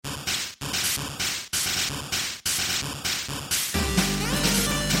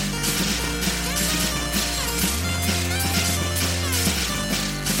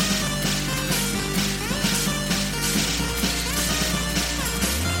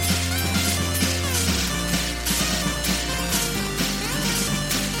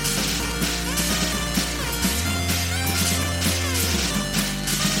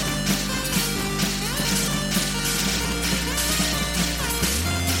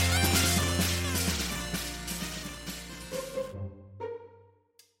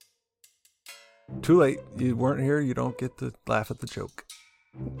Too late. You weren't here. You don't get to laugh at the joke.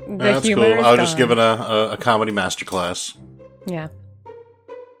 That's cool. I was just giving a comedy masterclass. Yeah.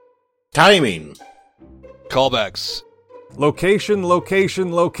 Timing. Callbacks. Location,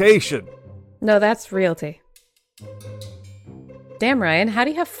 location, location. No, that's realty. Damn, Ryan, how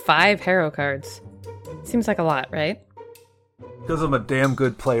do you have 5 hero cards? Seems like a lot, right? Because I'm a damn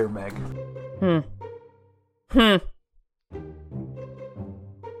good player, Meg.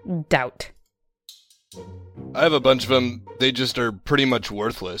 Doubt. I have a bunch of them. They just are pretty much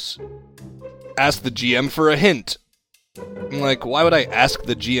worthless. Ask the GM for a hint. I'm like, why would I ask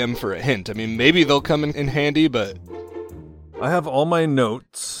the GM for a hint? I mean, maybe they'll come in handy, but... I have all my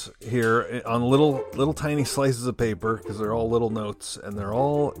notes here on little tiny slices of paper, because they're all little notes, and they're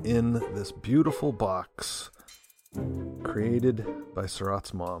all in this beautiful box created by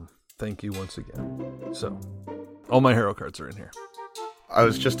Surat's mom. Thank you once again. So, all my hero cards are in here. I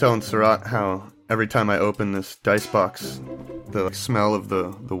was just telling Surat how every time I open this dice box, the smell of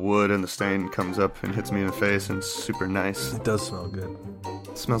the wood and the stain comes up and hits me in the face, and it's super nice. It does smell good.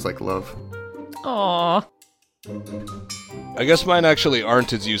 It smells like love. Aww. I guess mine actually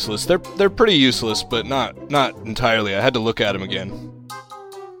aren't as useless. They're pretty useless, but not entirely. I had to look at them again.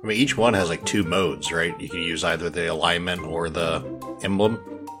 I mean, each one has like 2 modes, right? You can use either the alignment or the emblem.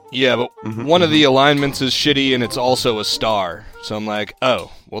 Yeah, but one of the alignments is shitty, and it's also a star. So I'm like, oh,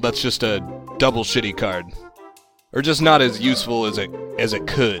 well, that's just a double shitty card. Or just not as useful as it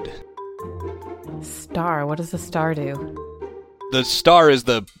could. Star, what does the star do? The star is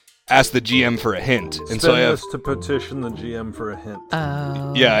the ask the GM for a hint. And Spend so I have this to petition the GM for a hint.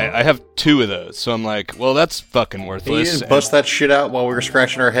 Oh. Yeah, I have 2 of those. So I'm like, well, that's fucking You worthless. didn't bust that shit out while we were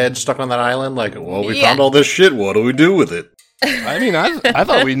scratching our heads stuck on that island? Like, well, we found all this shit. What do we do with it? I mean, I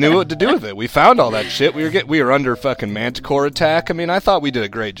thought we knew what to do with it. We found all that shit. We were under fucking Manticore attack. I mean, I thought we did a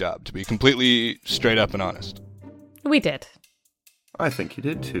great job, to be completely straight up and honest. We did. I think you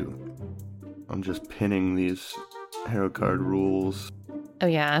did too. I'm just pinning these hero card rules. Oh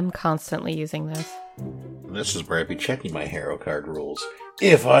yeah, I'm constantly using those. This is where I'd be checking my hero card rules.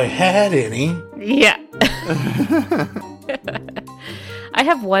 If I had any. Yeah. I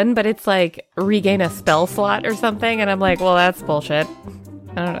have one, but it's like regain a spell slot or something, and I'm like, well, that's bullshit.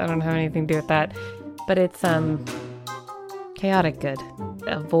 I don't have anything to do with that. But it's chaotic good.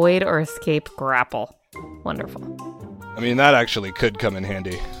 Avoid or escape grapple. Wonderful. I mean, that actually could come in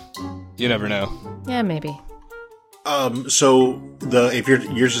handy. You never know. Yeah, maybe. So if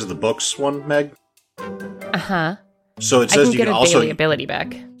yours is the books one, Meg? Uh-huh. So it I says can you get can a also daily ability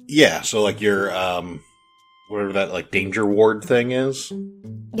back. Yeah, so like your whatever that like danger ward thing is.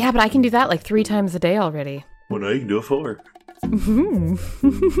 Yeah, but I can do that like 3 times a day already. Well, no, you can do it 4.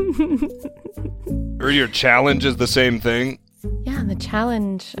 Or your challenge is the same thing. Yeah, and the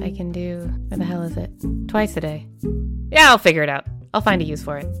challenge I can do, where the hell is it? 2 a day. Yeah, I'll figure it out. I'll find a use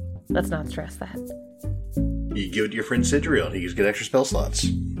for it. Let's not stress that. You give it to your friend Sidriel. He can get extra spell slots.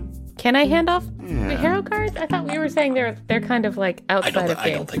 Can I hand off the hero cards? I thought we were saying they're kind of like outside of game.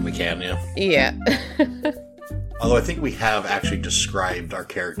 I don't think we can, yeah. Yeah. Although I think we have actually described our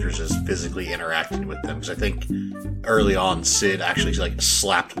characters as physically interacting with them, because I think early on Sid actually like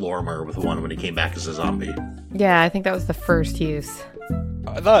slapped Lorimer with one when he came back as a zombie. Yeah, I think that was the first use.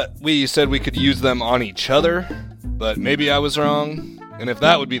 I thought we said we could use them on each other, but maybe I was wrong. And if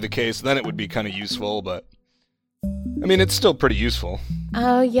that would be the case, then it would be kind of useful, but... I mean, it's still pretty useful.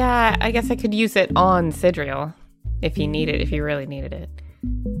 Oh, yeah, I guess I could use it on Sidriel, if he really needed it.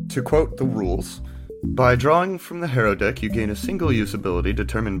 To quote the rules, by drawing from the hero deck, you gain a single-use ability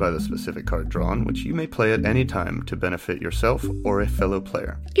determined by the specific card drawn, which you may play at any time to benefit yourself or a fellow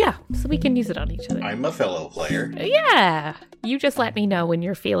player. Yeah, so we can use it on each other. I'm a fellow player. Yeah, you just let me know when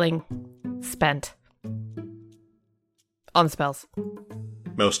you're feeling spent. On spells.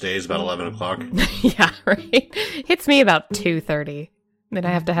 Most days, about 11 o'clock. Yeah, right? Hits me about 2:30. Then I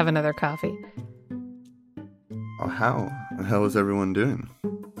have to have another coffee. Oh, how the hell is everyone doing?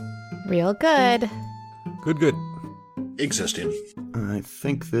 Real good. Good. Existing. I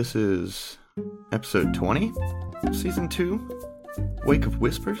think this is episode 20? Season 2? Wake of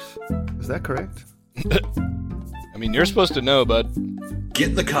Whispers? Is that correct? I mean, you're supposed to know, bud. Get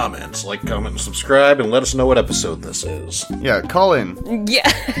in the comments, like, comment, and subscribe, and let us know what episode this is. Yeah, call in.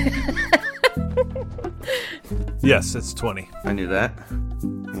 Yeah. Yes, it's 20. I knew that.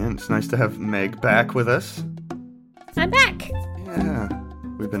 And it's nice to have Meg back with us. I'm back. Yeah,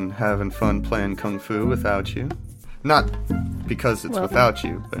 we've been having fun playing Kung Fu without you. Not because it's without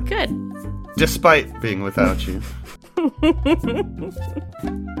you, but good. Despite being without you. All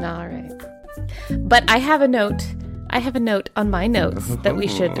right. But I have a note I have a note on my notes that we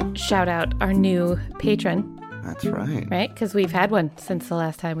should shout out our new patron, That's right. right? Because we've had one since the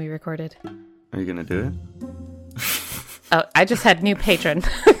last time we recorded. Are you gonna do it? Oh, I just had new patron.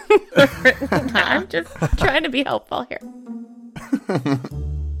 I'm just trying to be helpful here.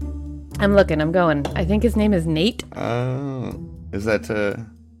 I'm going. I think his name is Nate. Is that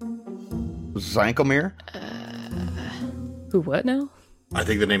Zankomir? Who, what now? I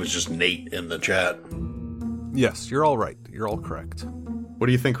think the name is just Nate in the chat. Yes, you're all right. You're all correct. What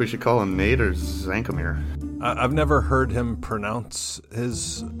do you think we should call him, Nate or Zankomir? I've never heard him pronounce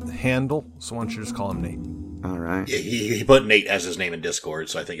his handle, so why don't you just call him Nate? All right. Yeah, he put Nate as his name in Discord,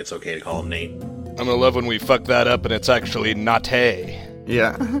 so I think it's okay to call him Nate. I'm gonna love when we fuck that up and it's actually Nate.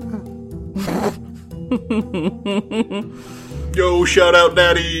 Yeah. Yo, shout out,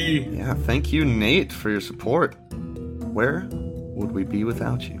 Natty! Yeah, thank you, Nate, for your support. Where would we be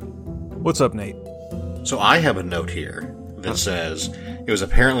without you? What's up, Nate? So I have a note here that says, it was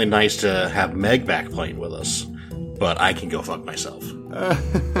apparently nice to have Meg back playing with us, but I can go fuck myself.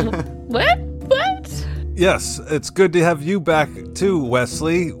 What? What? Yes, it's good to have you back too,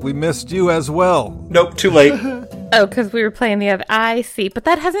 Wesley. We missed you as well. Nope, too late. Oh, because we were playing the other. I see, but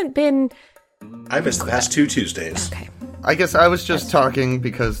that hasn't been. I missed the past 2 Tuesdays. Okay. I guess I was just talking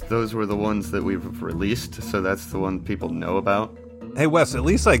because those were the ones that we've released, so that's the one people know about. Hey, Wes, at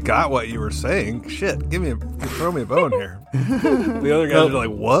least I got what you were saying. Shit, throw me a bone here. The other guys are like,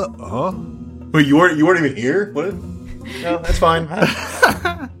 what? Huh? Wait, you weren't even here? What? No, that's fine.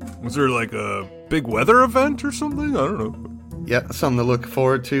 Was there like a big weather event or something? I don't know. Yeah, something to look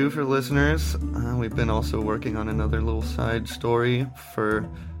forward to for listeners. We've been also working on another little side story for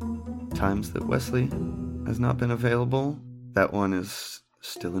times that Wesley has not been available. That one is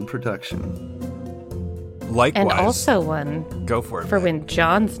still in production. Likewise. And also one Go for it. for man. when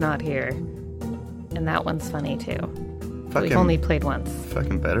John's not here. And that one's funny too. We've Fucking, only played once.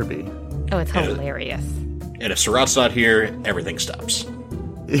 fucking better be. Oh, it's hilarious. And if Surratt's not here, everything stops.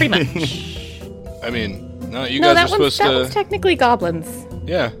 Pretty much. I mean, no, you No, guys are supposed that one's to. technically goblins.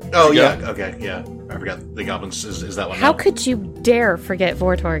 Yeah. Oh, there you yeah, go. okay, yeah. I forgot the goblins. Is that one How now? could you dare forget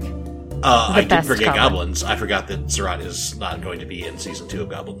Vortorg? I did best forget goblin. goblins. I forgot that Surratt is not going to be in Season 2 of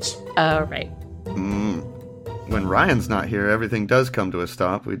Goblins. Oh, right. When Ryan's not here, everything does come to a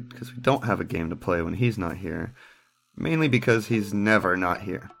stop because we don't have a game to play when he's not here. Mainly because he's never not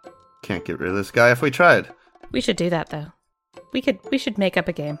here. Can't get rid of this guy if we tried. We should do that though. We should make up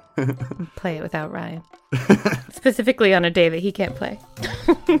a game and play it without Ryan. Specifically on a day that he can't play.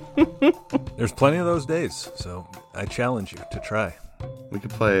 There's plenty of those days, so I challenge you to try. We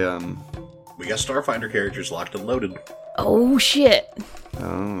could play, We got Starfinder characters locked and loaded. Oh shit.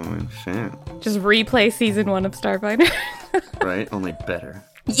 oh, shit. Just replay season 1 of Starfinder. Right? Only better.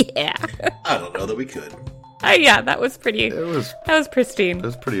 Yeah. I don't know that we could. Yeah, that was It was pristine.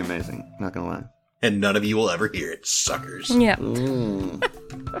 pretty amazing, not gonna lie. And none of you will ever hear it, suckers. Yeah. We'll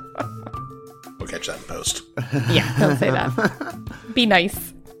catch that in post. Yeah, don't say that. Be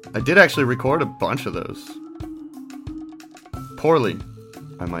nice. I did actually record a bunch of those. Poorly,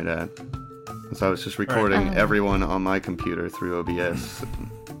 I might add. Because I was just recording everyone on my computer through OBS.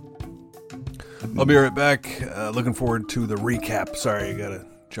 I'll be right back. Looking forward to the recap. Sorry, I gotta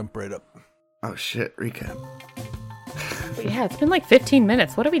jump right up. Oh shit, recap. Yeah, it's been like 15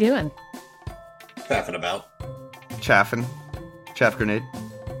 minutes. What are we doing? Faffing about. Chaffin. Chaff grenade.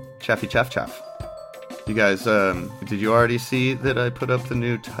 Chaffy chaff chaff. You guys, did you already see that I put up the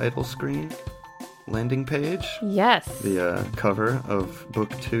new title screen landing page? Yes. The cover of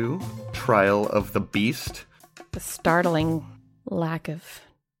Book 2, Trial of the Beast. The startling lack of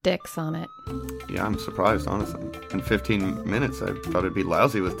dicks on it. Yeah, I'm surprised, honestly. In 15 minutes, I thought it'd be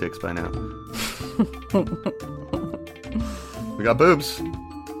lousy with dicks by now. We got boobs.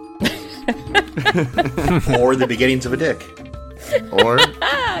 Or the beginnings of a dick. Or,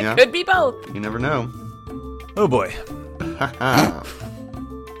 yeah, Could be both. you never know. Oh boy.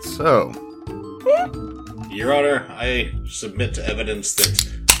 So, Your Honor, I submit to evidence that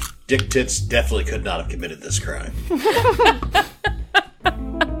Dick Tits definitely could not have committed this crime.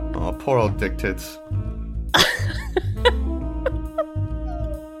 oh, poor old Dick Tits.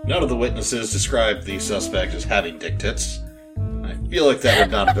 None of the witnesses described the suspect as having dick tits. I feel like that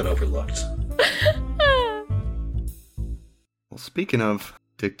would not have been overlooked. Well, speaking of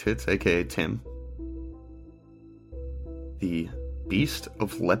Dick Tits, aka Tim, the Beast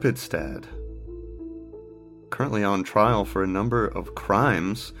of Lepidstad, currently on trial for a number of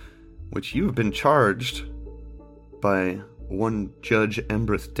crimes which you've been charged by one Judge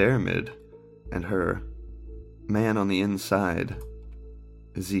Embrith Dermid and her man on the inside,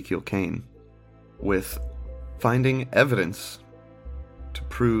 Ezekiel Kane, with finding evidence to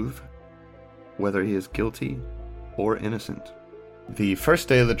prove whether he is guilty or innocent. The first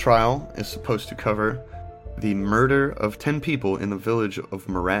day of the trial is supposed to cover the murder of 10 people in the village of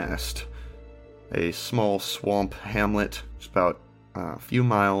Morast, a small swamp hamlet just about a few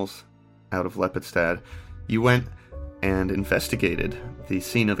miles out of Lepidstad. You went and investigated the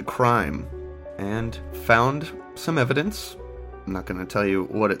scene of the crime and found some evidence. I'm not going to tell you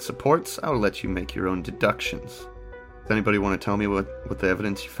what it supports. I'll let you make your own deductions. Does anybody want to tell me what the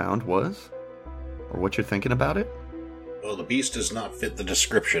evidence you found was? Or what you're thinking about it? Well, the beast does not fit the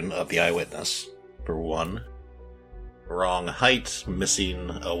description of the eyewitness, for one. Wrong height, missing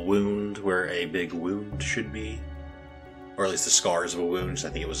a wound where a big wound should be. Or at least the scars of a wound. I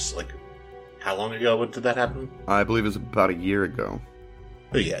think it was like... How long ago did that happen? I believe it was about a year ago.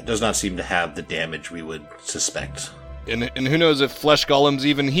 But yeah, it does not seem to have the damage we would suspect. And who knows if flesh golems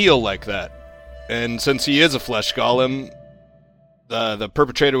even heal like that. And since he is a flesh golem, the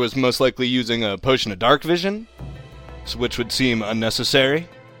perpetrator was most likely using a potion of dark vision, which would seem unnecessary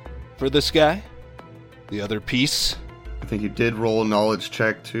for this guy. The other piece. I think you did roll a knowledge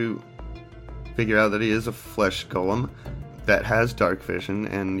check to figure out that he is a flesh golem that has dark vision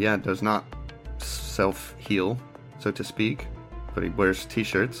and, yeah, does not self-heal, so to speak. But he wears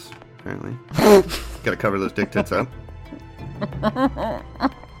t-shirts, apparently. Gotta cover those dick tits up.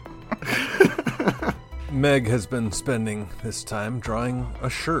 Meg has been spending this time drawing a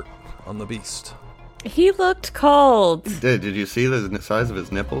shirt on the beast. He looked cold. Did you see the size of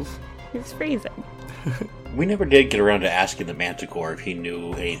his nipples? He's freezing. We never did get around to asking the Manticore if he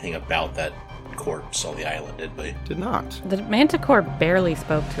knew anything about that corpse on the island, did we? Did not. The Manticore barely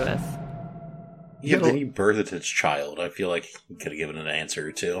spoke to us. Yeah, but then he birthed its child. I feel like he could have given an answer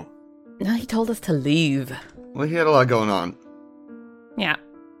or two. No, he told us to leave. Well, he had a lot going on. Yeah.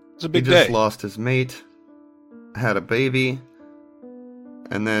 It's a big He just day. lost his mate, had a baby,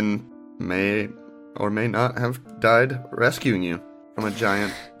 and then may or may not have died rescuing you from a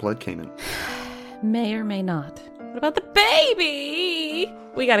giant blood caiman. May or may not. What about the baby?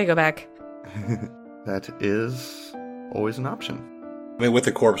 We gotta go back. That is always an option. I mean, with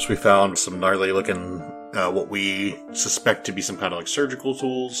the corpse, we found some gnarly looking, what we suspect to be some kind of like surgical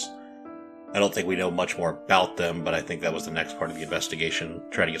tools. I don't think we know much more about them, but I think that was the next part of the investigation.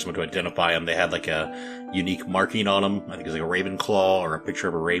 Trying to get someone to identify them. They had like a unique marking on them. I think it was like a raven claw or a picture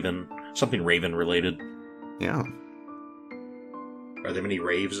of a raven. Something raven related. Yeah. Are there many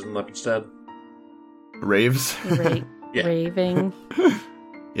raves in Lepidstad? Raves? Yeah. Raving.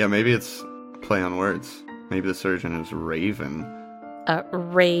 Yeah, maybe it's play on words. Maybe the surgeon is Raven. A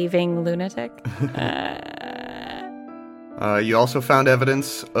raving lunatic. You also found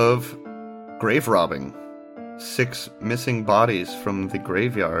evidence of grave robbing. 6 missing bodies from the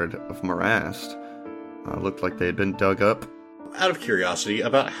graveyard of Morast. Looked like they had been dug up. Out of curiosity,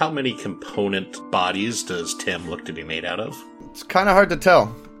 about how many component bodies does Tim look to be made out of? It's kind of hard to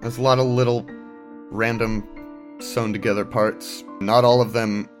tell. There's a lot of little random sewn together parts. Not all of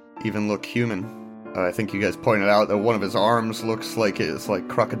them even look human. I think you guys pointed out that one of his arms looks like it's like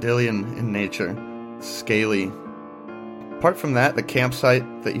crocodilian in nature. Scaly. Apart from that, the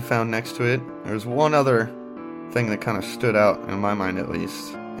campsite that you found next to it, there's one other thing that kind of stood out, in my mind at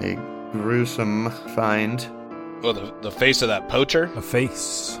least. A gruesome find. Well, the face of that poacher? A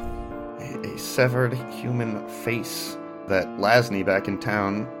face. A severed human face that Lasny back in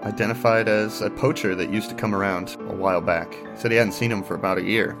town identified as a poacher that used to come around a while back. He said he hadn't seen him for about a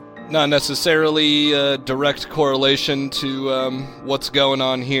year. Not necessarily a direct correlation to what's going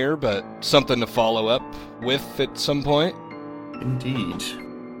on here, but something to follow up with at some point. Indeed.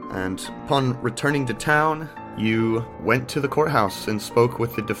 And upon returning to town, you went to the courthouse and spoke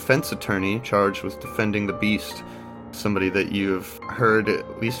with the defense attorney charged with defending the beast. Somebody that you've heard,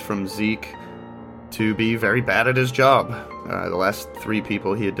 at least from Zeke, to be very bad at his job. The last 3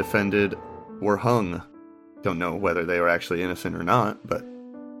 people he had defended were hung. Don't know whether they were actually innocent or not, but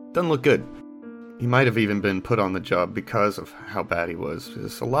doesn't look good. He might have even been put on the job because of how bad he was.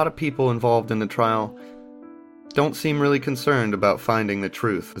 There's a lot of people involved in the trial don't seem really concerned about finding the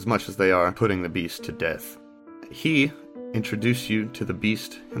truth as much as they are putting the beast to death. He introduced you to the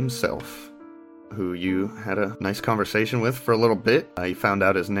beast himself, who you had a nice conversation with for a little bit. You found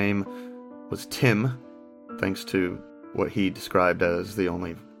out his name was Tim, thanks to what he described as the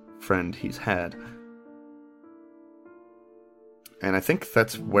only friend he's had. And I think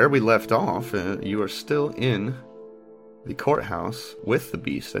that's where we left off. You are still in the courthouse with the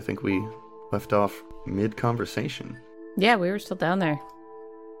beast. I think we left off mid-conversation. Yeah, we were still down there.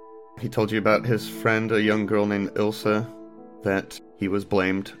 He told you about his friend, a young girl named Ilsa, that he was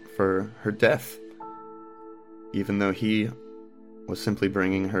blamed for her death. even though he was simply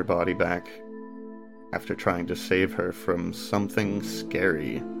bringing her body back after trying to save her from something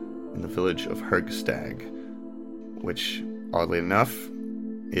scary in the village of Hergstag, which, oddly enough,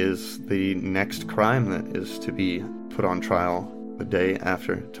 is the next crime that is to be put on trial the day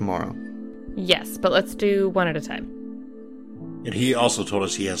after tomorrow. Yes, but let's do one at a time. And he also told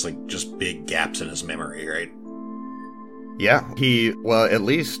us he has, like, just big gaps in his memory, right? Yeah, at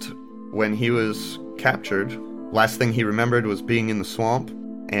least when he was captured, last thing he remembered was being in the swamp,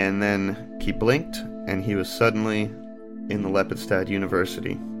 and then he blinked, and he was suddenly in the Lepidstad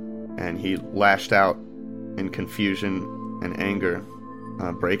University, and he lashed out in confusion and anger,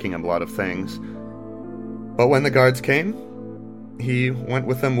 breaking a lot of things. But when the guards came, he went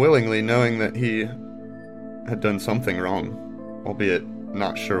with them willingly, knowing that he had done something wrong, albeit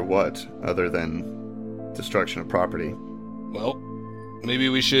not sure what, other than destruction of property. Well, maybe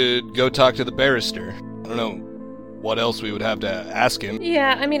we should go talk to the barrister. I don't know what else we would have to ask him.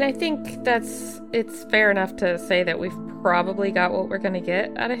 Yeah, I mean, I think it's fair enough to say that we've probably got what we're going to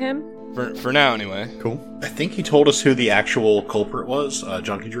get out of him. For now, anyway. Cool. I think he told us who the actual culprit was.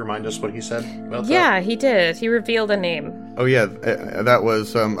 John, could you remind us what he said about that? Yeah, he did. He revealed a name. Oh yeah, that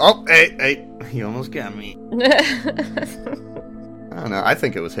was, hey, he almost got me. I don't know, I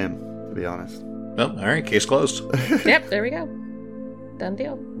think it was him, to be honest. Well, alright, case closed. Yep, there we go. Done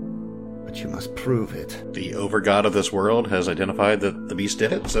deal. But you must prove it. The overgod of this world has identified that the beast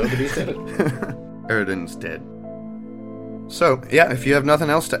did it, so the beast did it. Eridan's dead. So, yeah, if you have nothing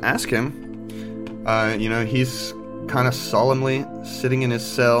else to ask him, he's kind of solemnly sitting in his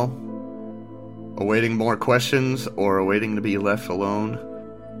cell, awaiting more questions or awaiting to be left alone,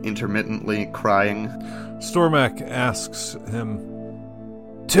 intermittently crying. Stormak asks him,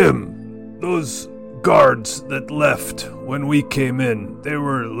 Tim, those guards that left when we came in, they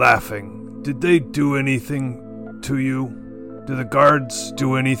were laughing. Did they do anything to you? Do the guards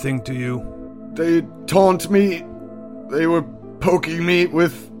do anything to you? They taunt me. They were poking me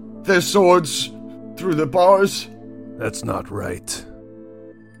with their swords through the bars. That's not right.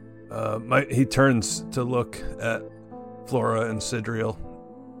 He turns to look at Flora and Sidriel,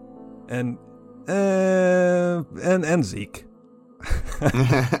 and Zeke.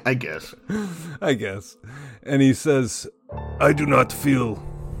 I guess. And he says, I do not feel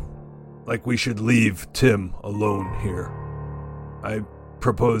like we should leave Tim alone here. I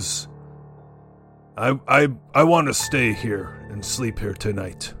propose I want to stay here and sleep here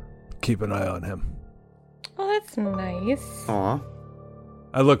tonight. Keep an eye on him. Oh, that's nice. Aw.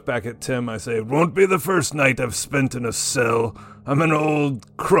 I look back at Tim. I say, it won't be the first night I've spent in a cell. I'm an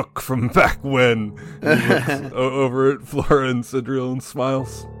old crook from back when. He looks over at Flora and Sidriel and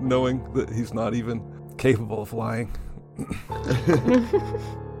smiles, knowing that he's not even capable of lying.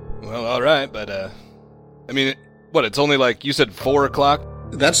 Well, all right, but, it's only like, you said 4 o'clock?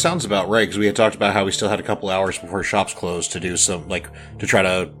 That sounds about right, because we had talked about how we still had a couple hours before shops closed to do some, to try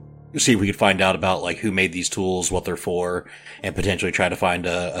to see if we could find out about, who made these tools, what they're for, and potentially try to find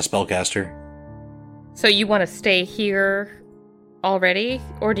a spellcaster. So you want to stay here already,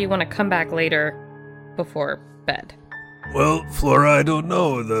 or do you want to come back later before bed? Well, Flora, I don't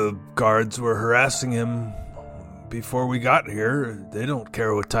know. The guards were harassing him before we got here. They don't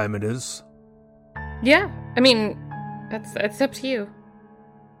care what time it is. Yeah, it's up to you.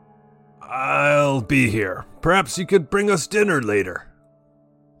 I'll be here. Perhaps you could bring us dinner later.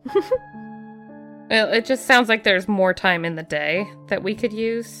 Well, it just sounds like there's more time in the day that we could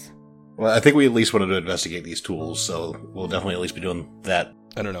use. Well, I think we at least wanted to investigate these tools, so we'll definitely at least be doing that.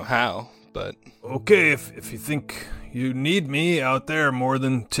 I don't know how, but... Okay, if you think you need me out there more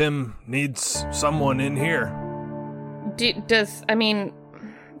than Tim needs someone in here. Do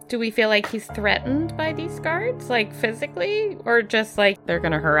we feel like he's threatened by these guards? Physically? Or just they're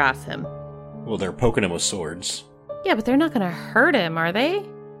gonna harass him? Well, they're poking him with swords. Yeah, but they're not gonna hurt him, are they?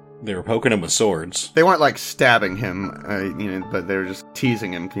 They were poking him with swords. They weren't stabbing him, but they were just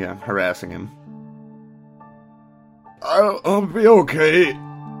teasing him, harassing him. I'll be okay.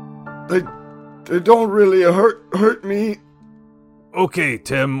 They don't really hurt me. Okay,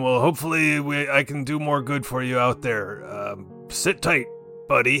 Tim. Well, hopefully I can do more good for you out there. Sit tight,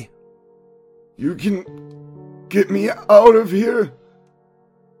 buddy. You can get me out of here?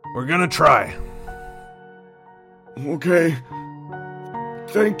 We're gonna try. Okay.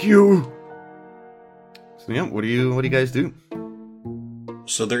 Thank you. So yeah, what do you guys do?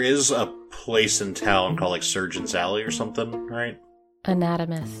 So there is a place in town called Surgeon's Alley or something, right?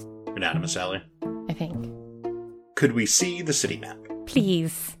 Anatomist, Alley. I think. Could we see the city map?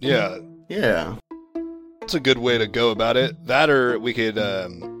 Please. Yeah. Yeah. That's a good way to go about it. That, or we could,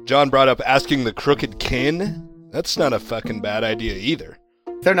 John brought up asking the crooked kin. That's not a fucking bad idea either.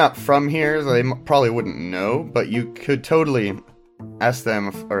 They're not from here, so they probably wouldn't know, but you could totally ask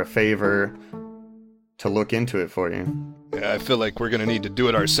them for a favor to look into it for you. Yeah, I feel like we're gonna need to do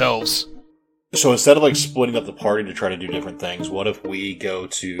it ourselves. So instead of splitting up the party to try to do different things, what if we go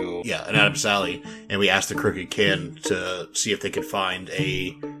to an Adam's Alley and we ask the Crooked Kin to see if they could find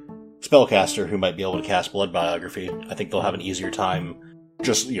a spellcaster who might be able to cast Blood Biography? I think they'll have an easier time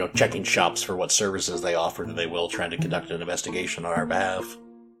just checking shops for what services they offer than they will trying to conduct an investigation on our behalf.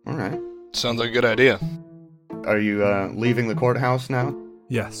 All right. Sounds like a good idea. Are you leaving the courthouse now?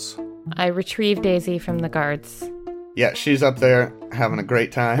 Yes. I retrieve Daisy from the guards. Yeah, she's up there having a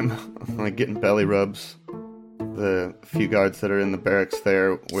great time, getting belly rubs. The few guards that are in the barracks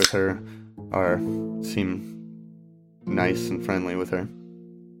there with her seem nice and friendly with her.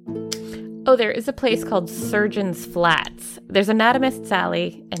 Oh, there is a place called Surgeon's Flats. There's Anatomist's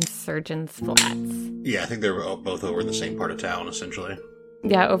Alley and Surgeon's Flats. Yeah, I think they're both over in the same part of town, essentially.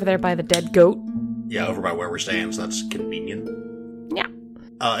 Yeah, over there by the dead goat. Yeah, over by where we're staying, so that's convenient. Yeah.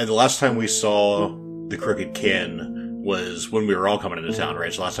 And the last time we saw the Crooked Kin was when we were all coming into town,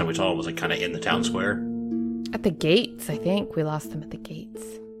 right? So last time we saw him was kind of in the town square. At the gates, I think. We lost them at the gates.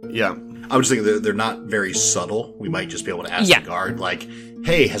 Yeah. I was thinking they're not very subtle. We might just be able to ask the guard,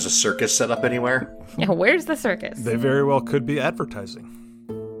 hey, has a circus set up anywhere? Yeah, where's the circus? They very well could be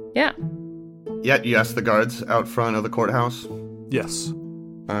advertising. Yeah. Yeah, you asked the guards out front of the courthouse? Yes.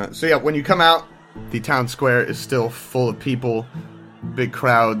 So when you come out, the town square is still full of people, big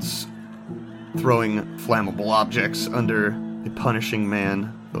crowds throwing flammable objects under the punishing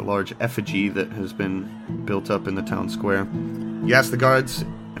man, the large effigy that has been built up in the town square. You ask the guards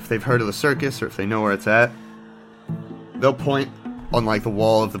if they've heard of the circus or if they know where it's at. They'll point on the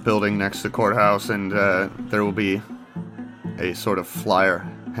wall of the building next to the courthouse, and there will be a sort of flyer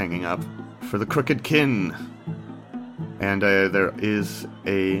hanging up for the Crooked Kin. And there is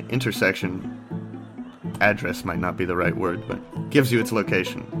a intersection. Address might not be the right word, but gives you its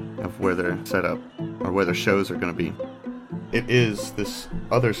location of where they're set up, or where their shows are going to be. It is this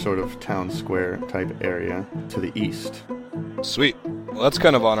other sort of town square type area to the east. Sweet. Well, that's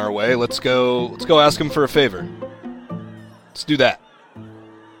kind of on our way. Let's go ask him for a favor. Let's do that.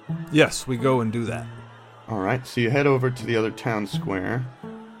 Yes, we go and do that. Alright, so you head over to the other town square.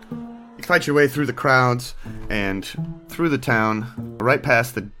 You fight your way through the crowds and through the town, right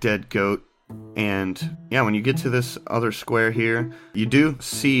past the dead goat. And when you get to this other square here, you do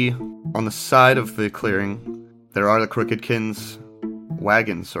see on the side of the clearing, there are the Crooked Kin's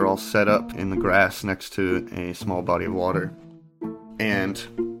wagons are all set up in the grass next to a small body of water. And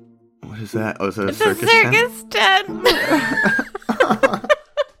what is that? Oh, is that a circus tent?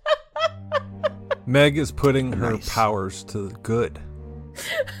 Meg is putting her powers to the good.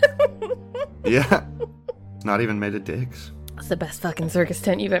 Yeah. Not even made of dicks. It's the best fucking circus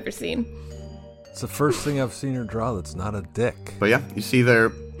tent you've ever seen. It's the first thing I've seen her draw that's not a dick. But yeah, you see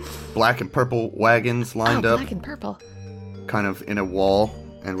their black and purple wagons lined up. Black and purple. Kind of in a wall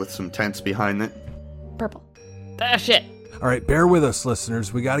and with some tents behind it. Purple. Ah, shit. All right, bear with us,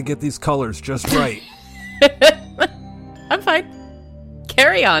 listeners. We got to get these colors just right. I'm fine.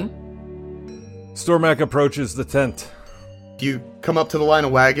 Carry on. Stormak approaches the tent. You come up to the line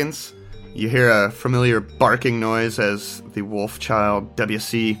of wagons. You hear a familiar barking noise as the wolf child,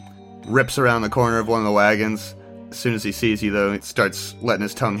 WC, rips around the corner of one of the wagons. As soon as he sees you, though, he starts letting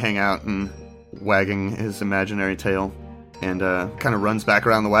his tongue hang out and wagging his imaginary tail. And kind of runs back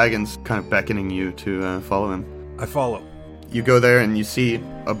around the wagons, kind of beckoning you to follow him. I follow. You go there and you see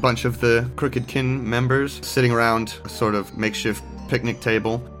a bunch of the Crooked Kin members sitting around a sort of makeshift picnic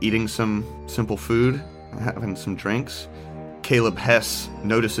table, eating some simple food, having some drinks. Caleb Hess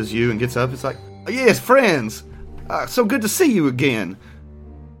notices you and gets up. It's like, oh, yes, friends! So good to see you again.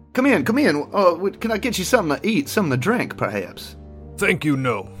 Come in. Can I get you something to eat, something to drink, perhaps? Thank you,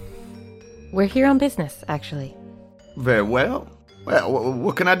 no. We're here on business, actually. Very well. Well,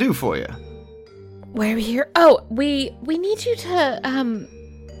 what can I do for you? We're here. Oh, we need you to,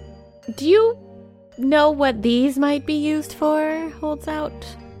 do you know what these might be used for? Holds out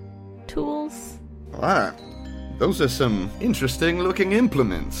tools. Those are some interesting looking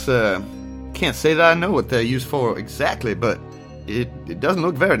implements. Can't say that I know what they're used for exactly, but it doesn't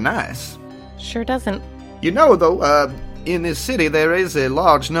look very nice. Sure doesn't. You know, though, in this city there is a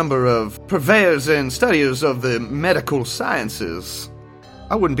large number of purveyors and studiers of the medical sciences.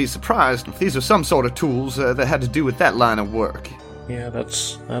 I wouldn't be surprised if these are some sort of tools that had to do with that line of work. Yeah,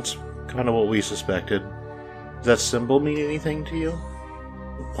 that's kind of what we suspected. Does that symbol mean anything to you?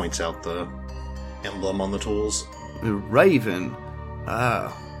 It points out the emblem on the tools. The raven.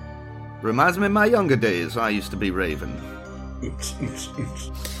 Reminds me of my younger days. I used to be Raven.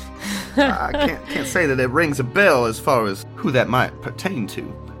 I can't say that it rings a bell as far as who that might pertain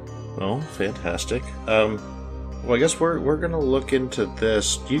to. Oh, fantastic. Well, I guess we're gonna look into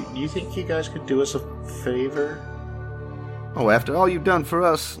this. Do you think you guys could do us a favor? Oh, after all you've done for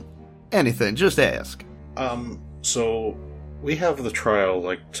us, anything, just ask. So we have the trial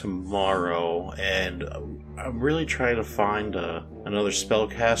like tomorrow, and I'm really trying to find another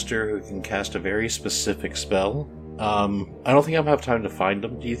spellcaster who can cast a very specific spell. I don't think I'm gonna have time to find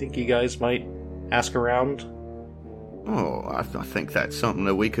them. Do you think you guys might ask around? Oh, I think that's something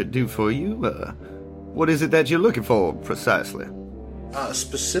that we could do for you. What is it that you're looking for, precisely?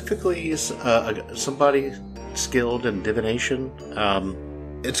 Specifically, somebody skilled in divination.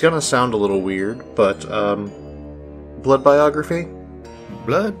 It's gonna sound a little weird, but blood biography?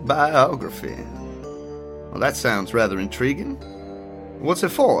 Blood biography. Well, that sounds rather intriguing. What's it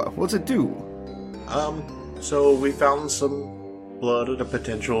for? What's it do? So we found some blood at a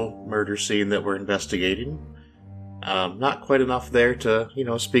potential murder scene that we're investigating. Not quite enough there to,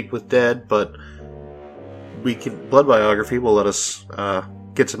 speak with dead, but blood biography will let us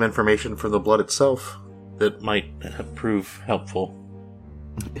get some information from the blood itself that might prove helpful.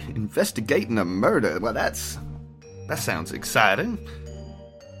 Investigating a murder? Well, that sounds exciting.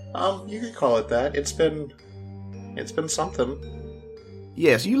 You could call it that. It's been something.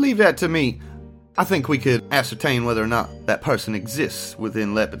 Yes, you leave that to me. I think we could ascertain whether or not that person exists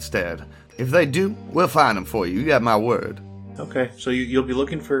within Lepidstad. If they do, we'll find them for you. You got my word. Okay, so you'll be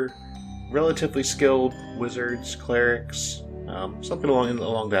looking for relatively skilled wizards, clerics, something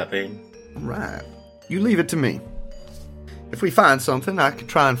along that vein. Right. You leave it to me. If we find something, I could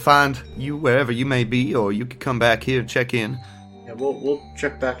try and find you wherever you may be, or you could come back here and check in. Yeah, we'll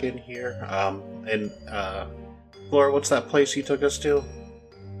check back in here. And Laura, what's that place you took us to?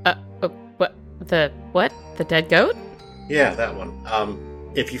 What? The dead goat? Yeah, that one.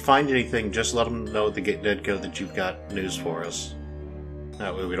 If you find anything, just let them know the dead goat that you've got news for us.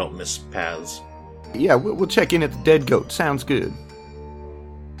 That way we don't miss paths. Yeah, we'll check in at the dead goat. Sounds good.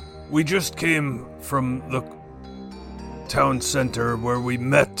 We just came from the town center where we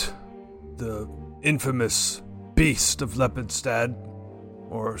met the infamous beast of Lepidstad,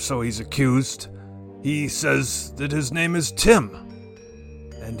 or so he's accused. He says that his name is Tim,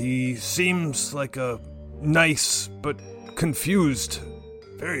 and he seems like a nice but confused,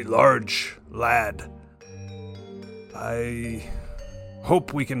 very large lad. I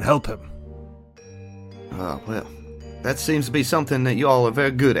hope we can help him. Oh, well, that seems to be something that y'all are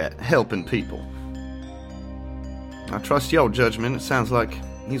very good at, helping people. I trust your judgment. It sounds like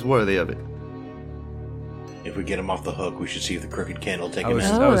he's worthy of it. If we get him off the hook, we should see if the crooked can will take him in.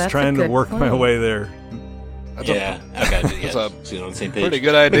 I was trying to work my way there. Yeah, okay. That's a so you're on the same page. pretty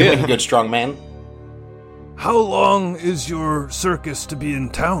good idea. Like a good strong man. How long is your circus to be in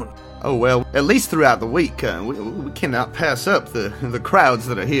town? Oh, well, at least throughout the week. We cannot pass up the crowds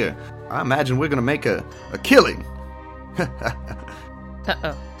that are here. I imagine we're going to make a killing.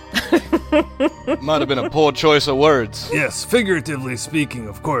 Uh-oh. Might have been a poor choice of words. Yes, figuratively speaking,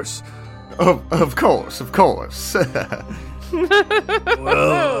 of course. Of course.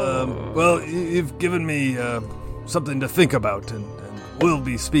 Well, you've given me something to think about, and we'll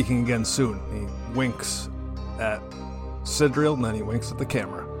be speaking again soon. He winks at Sidriel, and then he winks at the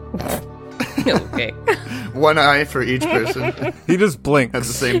camera. Okay. One eye for each person He just blinks. at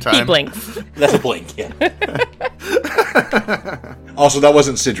the same time. He blinks. That's a blink, yeah. Also, that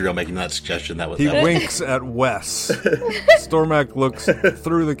wasn't Sidriel making that suggestion. He winks at Wes. Stormak looks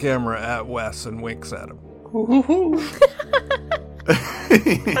through the camera at Wes and winks at him.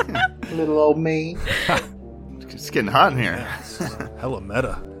 Little old me. It's getting hot in here. Yeah, it's hella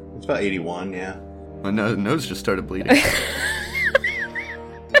meta. It's about 81, yeah. My nose just started bleeding.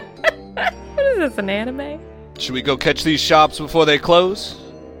 What is this, an anime? Should we go catch these shops before they close?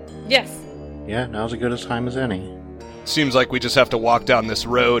 Yes. Yeah, now's as good a time as any. Seems like we just have to walk down this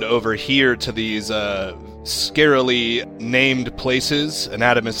road over here to these scarily named places,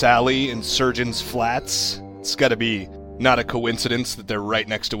 Anatomus Alley and Surgeon's Flats. It's gotta be not a coincidence that they're right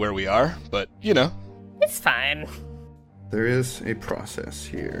next to where we are, but, It's fine. There is a process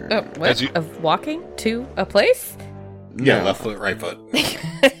here. Oh, what? As you- Of walking to a place? Yeah, No. left foot, right foot.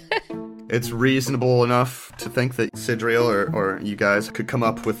 It's reasonable enough to think that Sidriel or you guys could come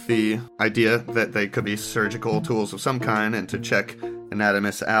up with the idea that they could be surgical tools of some kind and to check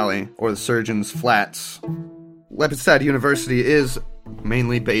Anatomus Alley or the Surgeon's Flats. Lepidstad University is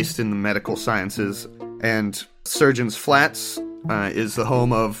mainly based in the medical sciences, and Surgeon's Flats is the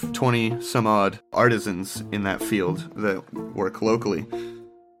home of 20 some odd artisans in that field that work locally.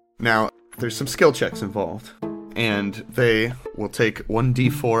 Now, there's some skill checks involved, and they will take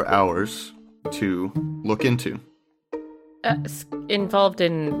 1d4 hours to look into. Involved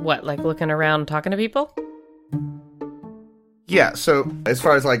in what? Like looking around, talking to people? Yeah, so as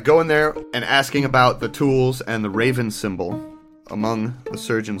far as like going there and asking about the tools and the raven symbol among the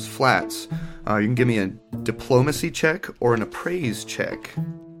surgeon's flats, you can give me a diplomacy check or an appraise check.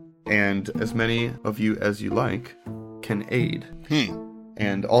 And as many of you as you like can aid.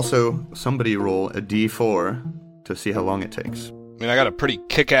 And also, somebody roll a d4 to see how long it takes. I mean, I got a pretty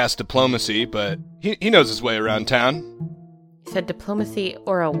kick-ass diplomacy, but he knows his way around town. You said diplomacy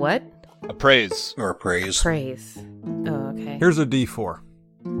or a what? Appraise. Or appraise. Praise. Oh, okay. Here's a D4.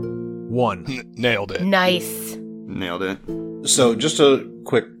 1. Nailed it. Nice. Nailed it. So, just a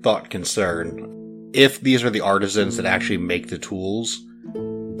quick thought concern. If these are the artisans that actually make the tools,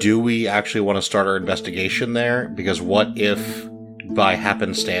 do we actually want to start our investigation there? Because what if, by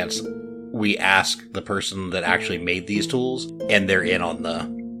happenstance, we ask the person that actually made these tools, and they're in on the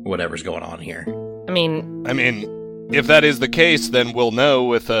whatever's going on here? I mean, if that is the case, then we'll know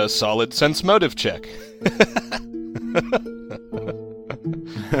with a solid sense motive check.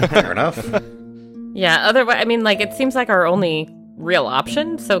 Fair enough. yeah, otherwise, I mean, like, it seems like our only real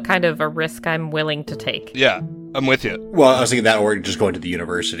option, so kind of a risk I'm willing to take. Yeah, I'm with you. Well, I was thinking that, or just going to the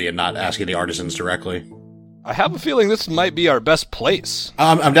university and not asking the artisans directly. I have a feeling this might be our best place.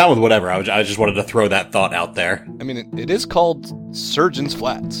 I'm down with whatever. I just wanted to throw that thought out there. I mean, it is called Surgeon's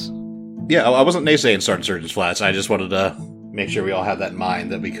Flats. Yeah, I wasn't naysaying starting Surgeon's Flats. I just wanted to make sure we all have that in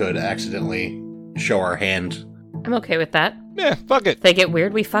mind, that we could accidentally show our hand. I'm okay with that. Yeah, fuck it. If they get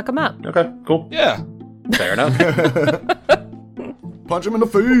weird, we fuck them up. Okay, cool. Yeah. Fair enough. Punch him in the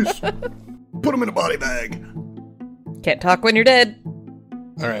face. Put him in a body bag. Can't talk when you're dead.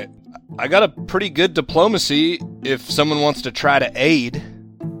 All right. I got a pretty good diplomacy if someone wants to try to aid.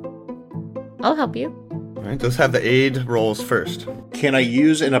 I'll help you. All right, let's have the aid rolls first. Can I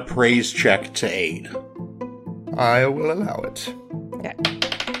use an appraise check to aid? I will allow it. Okay.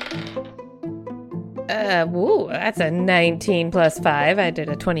 Woo, that's a 19 plus 5. I did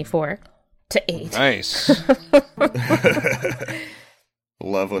a 24 to 8. Nice.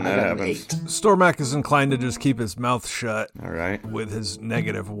 Love when that happens. Stormak is inclined to just keep his mouth shut All right. with his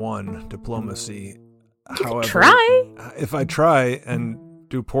 -1 diplomacy. However, try. If I try and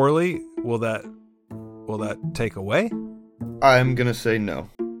do poorly, will that take away? I'm going to say no.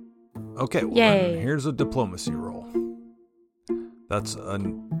 Okay, well Yay. then here's a diplomacy roll. That's a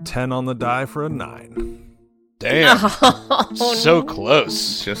 10 on the die for a 9. Damn. Oh, So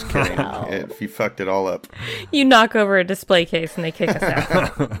close. Just kidding. If you fucked it all up. You knock over a display case and they kick us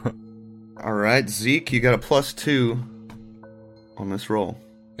out. All right, Zeke, you got a +2 on this roll.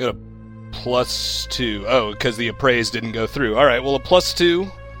 Got a +2. Oh, because the appraise didn't go through. All right, well, a +2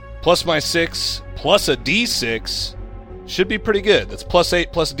 plus my 6 plus a D6 should be pretty good. That's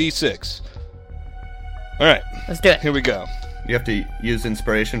 +8 plus D6. All right. Let's do it. Here we go. You have to use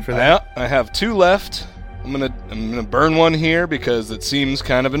inspiration for that? Yeah, I have 2 left. I'm gonna burn one here because it seems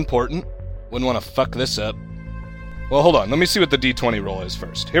kind of important. Wouldn't want to fuck this up. Well, hold on. Let me see what the D20 roll is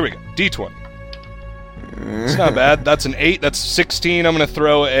first. Here we go. D20. It's not bad. That's an 8. That's 16. I'm gonna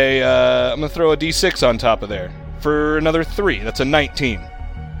throw a D6 on top of there for another 3. That's a 19.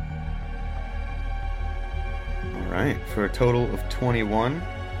 All right, for a total of 21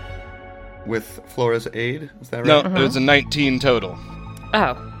 with Flora's aid. Is that right? No, it was a 19 total.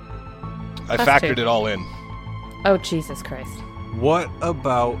 Oh. I Plus factored 2. it all in. Oh, Jesus Christ. What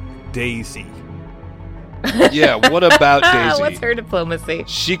about Daisy? Yeah, what about Daisy? What's her diplomacy?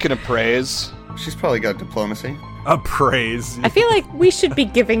 She can appraise. She's probably got diplomacy. Appraise. I feel like we should be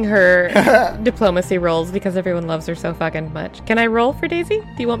giving her diplomacy rolls because everyone loves her so fucking much. Can I roll for Daisy?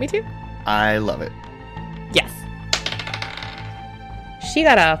 Do you want me to? I love it. Yes. She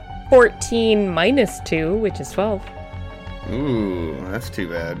got a 14 minus 2, which is 12. Ooh, that's too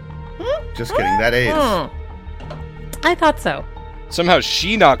bad. Just kidding, that aids. I thought so. Somehow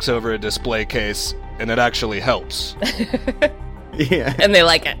she knocks over a display case, and it actually helps. Yeah. And they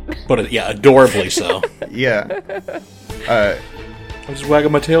like it. But yeah, adorably so. Yeah. I was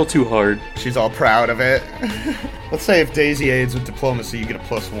wagging my tail too hard. She's all proud of it. Let's say if Daisy aids with diplomacy, you get a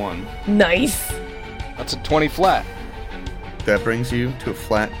 +1. Nice. That's a 20 flat. That brings you to a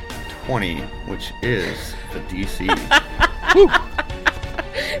flat 20, which is the DC. Woo!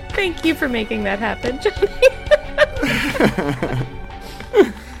 Thank you for making that happen, Johnny.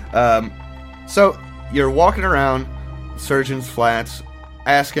 So, you're walking around Surgeon's Flats,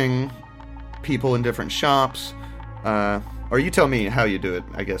 asking people in different shops, or you tell me how you do it,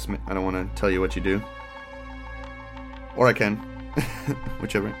 I guess. I don't want to tell you what you do. Or I can.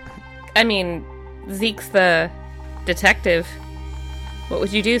 Whichever. I mean, Zeke's the detective. What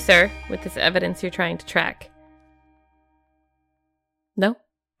would you do, sir, with this evidence you're trying to track? No?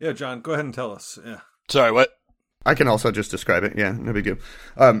 Yeah, John, go ahead and tell us. Yeah. Sorry, what? I can also just describe it. Yeah, no big deal.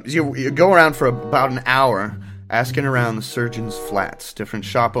 You go around for about an hour asking around the surgeon's flats, different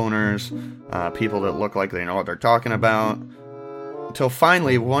shop owners, people that look like they know what they're talking about, until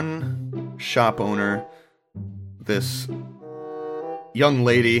finally one shop owner, this young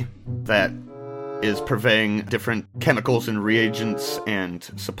lady that is purveying different chemicals and reagents and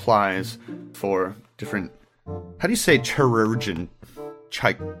supplies for different... How do you say chirurgeon?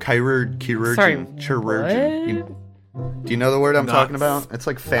 Chirurgeon. Sorry, Chirurgeon. Do you know the word I'm talking about? It's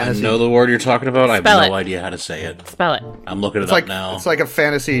like fantasy. I know the word you're talking about. I have Spell no it. idea how to say it. Spell it. I'm looking it It's up like now. it's like a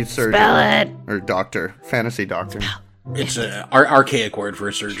fantasy surgeon. Spell it. Or doctor. Fantasy doctor. It's an archaic word for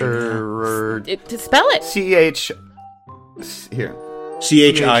a surgeon. To spell it. C-H... Here.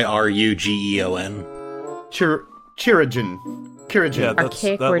 Chirugeon. Chirurgeon. Chirurgeon. Yeah,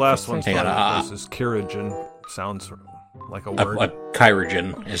 Archaic that word last for one's surgeon. probably close. Is Kirigen. Sounds like a word. A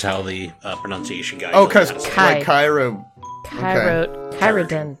chirurgeon is how the pronunciation guide. Oh, goes. because Chi- like Cairo...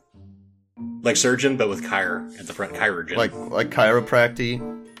 Chirodin. Like surgeon, but with chir at the front. Chirurgeon. Like chiropractic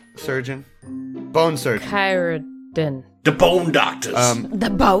surgeon? Bone surgeon. Chirodin. the bone doctors. The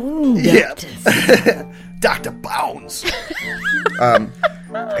bone Yeah. doctors. Dr. Bones.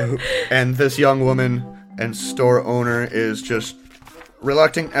 And this young woman and store owner is just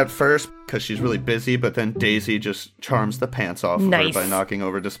reluctant at first because she's really busy, but then Daisy just charms the pants off of Nice. her by knocking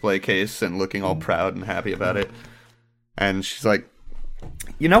over a display case and looking all proud and happy about it. And she's like,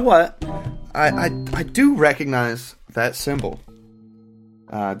 you know what? I do recognize that symbol.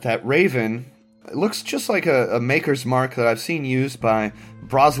 That raven, it looks just like a maker's mark that I've seen used by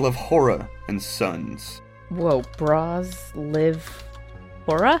Broslov Hora and Sons. Whoa, bras live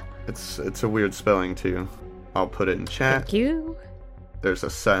Hora? It's a weird spelling too. I'll put it in chat. Thank you. There's a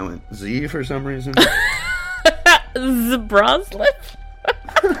silent Z for some reason. Zabrosliv?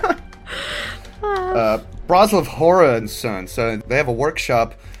 Broslov Hora and Sons. So they have a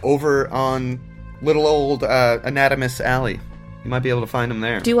workshop over on little old Anatomus Alley. You might be able to find them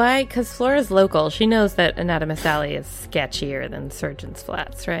there. Do I? Because Flora's local. She knows that Anatomus Alley is sketchier than Surgeon's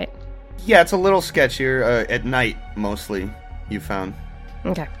Flats, right? Yeah, it's a little sketchier at night, mostly, you found.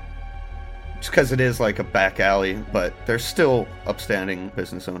 Okay. Just because it is like a back alley, but they're still upstanding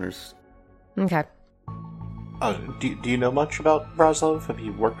business owners. Okay. Do you know much about Broslov? Have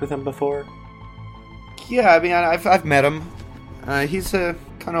you worked with him before? Yeah, I mean, I've met him. He's a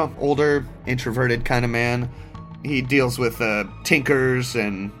kind of older, introverted kind of man. He deals with tinkers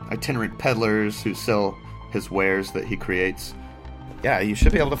and itinerant peddlers who sell his wares that he creates. Yeah, you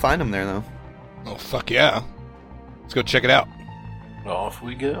should be able to find him there, though. Oh, fuck yeah. Let's go check it out. Off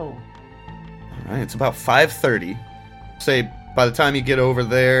we go. All right, it's about 5:30. Say, by the time you get over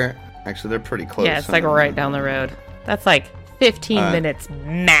there... Actually, they're pretty close. Yeah, it's like right down the road. That's like 15 minutes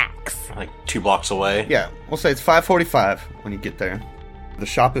max. Like 2 blocks away. Yeah, we'll say it's 5:45 when you get there. The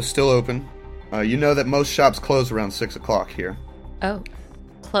shop is still open. You know that most shops close around 6 o'clock here. Oh,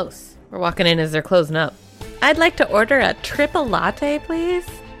 close. We're walking in as they're closing up. I'd like to order a triple latte, please.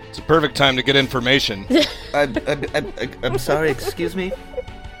 It's a perfect time to get information. I'm sorry, excuse me?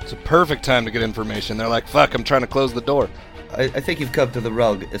 It's a perfect time to get information. They're like, fuck, I'm trying to close the door. I think you've come to the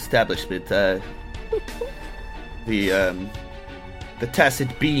wrong establishment. The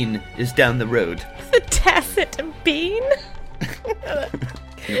Tacit Bean is down the road. The Tacit Bean?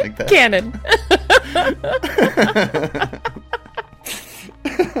 You like that? Cannon.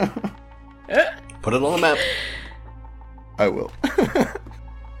 Put it on the map. I will.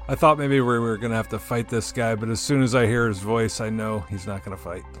 I thought maybe we were going to have to fight this guy, but as soon as I hear his voice, I know he's not going to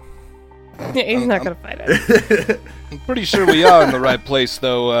fight. He's not going to fight us. I'm pretty sure we are in the right place,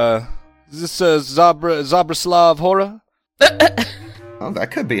 though. Is this Zabraslav Hora? Oh, that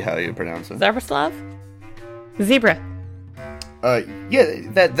could be how you pronounce it. Zabraslav? Zebra.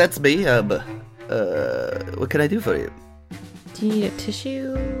 Yeah, that's me. What can I do for you? Do you need a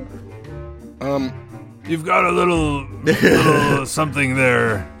tissue? You've got a little something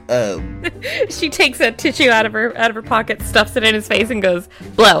there. She takes a tissue out of her pocket, stuffs it in his face, and goes,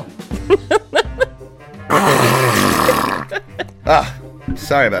 blow.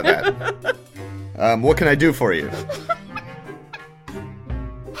 Sorry about that. What can I do for you?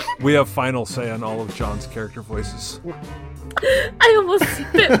 We have final say on all of John's character voices. I almost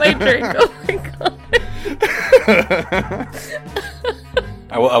spit my drink. Oh my god.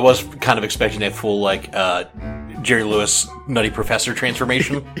 I was kind of expecting a full, like, Jerry Lewis Nutty Professor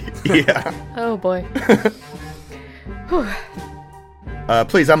transformation. Yeah. Oh boy.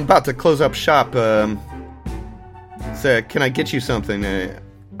 Please, I'm about to close up shop. Sir, can I get you something?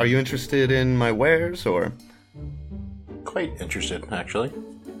 Are you interested in my wares, or? Quite interested, actually.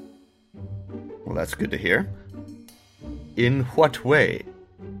 Well, that's good to hear. In what way?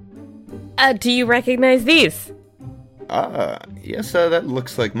 Do you recognize these? Yes, that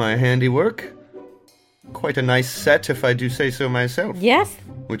looks like my handiwork. Quite a nice set, if I do say so myself. Yes,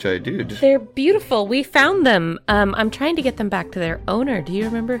 Which I did. they're beautiful. We found them. I'm trying to get them back to their owner. Do you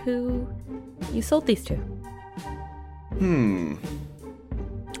remember who you sold these to?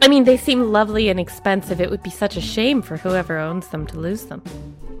 I mean, they seem lovely and expensive. It would be such a shame for whoever owns them to lose them.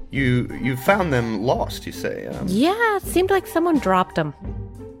 You found them lost, you say? Yeah, it seemed like someone dropped them.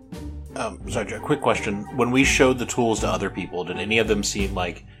 Sorry, a quick question. When we showed the tools to other people, did any of them seem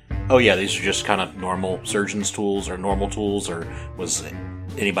like, oh yeah, these are just kind of normal surgeon's tools or normal tools, or was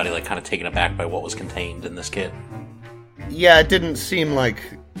anybody like kind of taken aback by what was contained in this kit? Yeah, it didn't seem like,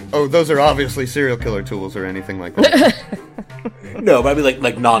 oh, those are obviously serial killer tools or anything like that. No, but I mean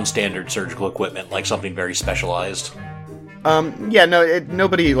like non-standard surgical equipment, like something very specialized. Yeah, no,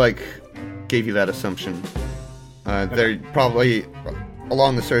 nobody, like, gave you that assumption. They're probably,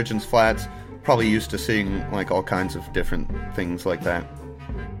 along the surgeon's flats, probably used to seeing, like, all kinds of different things like that.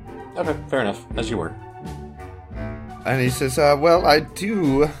 Okay, fair enough, as you were. And he says, well, I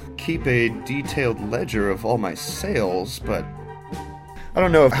do keep a detailed ledger of all my sales, but I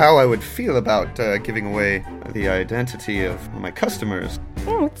don't know how I would feel about giving away the identity of my customers.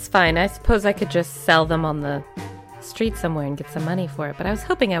 Oh, it's fine. I suppose I could just sell them on the street somewhere and get some money for it, but I was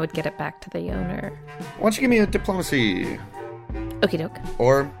hoping I would get it back to the owner. Why don't you give me a diplomacy? Okie doke.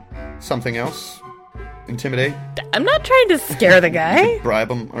 Or something else? Intimidate? I'm not trying to scare the guy.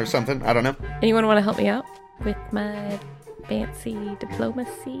 Bribe him or something? I don't know. Anyone want to help me out with my fancy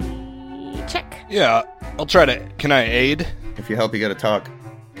diplomacy check? Yeah, I'll try to... Can I aid? If you help, you gotta talk.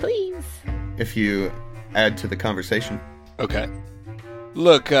 Please. If you add to the conversation. Okay.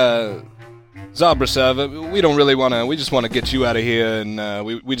 Look, Zabrasev, we don't really want to... We just want to get you out of here, and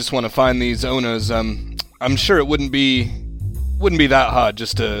we just want to find these owners. I'm sure it wouldn't be that hard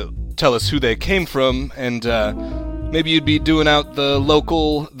just to tell us who they came from, and maybe you'd be doing out the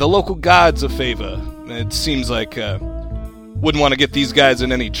local guards a favor. It seems like wouldn't want to get these guys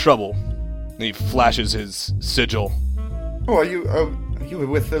in any trouble. And he flashes his sigil. Oh, are you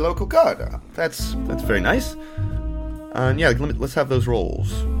with the local guard? That's very nice. Yeah, let's have those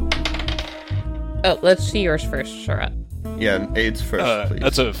rolls. Oh, let's see yours first, Sharat. Yeah, aids first, please.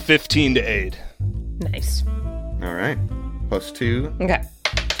 That's a 15 to aid. Nice. All right. +2 Okay.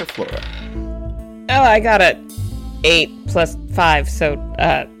 to Flora. Oh, I got it. 8 plus 5, so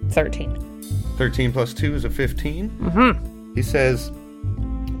 13. 13 plus 2 is a 15. Mm-hmm. He says,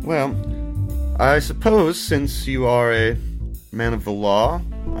 well, I suppose since you are a man of the law,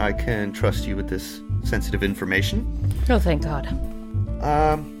 I can trust you with this sensitive information. Oh, thank God.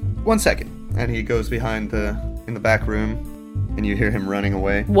 1 second. And he goes behind in the back room, and you hear him running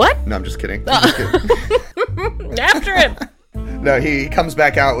away. What? No, I'm just kidding. I'm just kidding. After him! No, he comes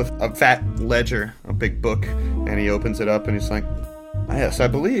back out with a fat ledger, a big book, and he opens it up and he's like, yes, I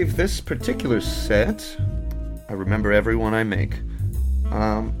believe this particular set, I remember every one I make,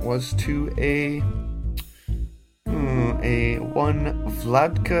 was to a one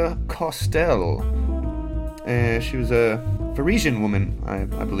Vladka Kostel. She was a Parisian woman, I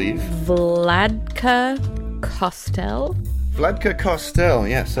believe. Vladka Kostel? Vladka Kostel,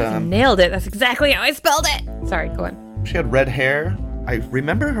 yes. Nailed it. That's exactly how I spelled it. Sorry, go on. She had red hair. I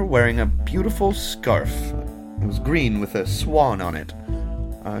remember her wearing a beautiful scarf. It was green with a swan on it.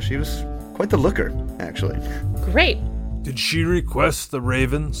 She was quite the looker, actually. Great. Did she request the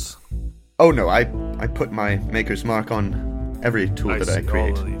ravens? Oh no, I put my maker's mark on every tool that I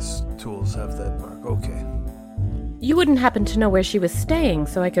create. All of these tools have that mark. Okay. You wouldn't happen to know where she was staying,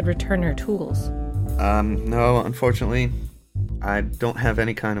 so I could return her tools. No, unfortunately, I don't have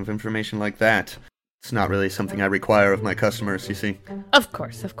any kind of information like that. It's not really something I require of my customers, you see. Of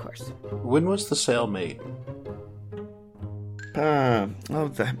course, of course. When was the sale made? That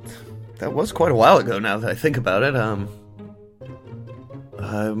was quite a while ago now that I think about it.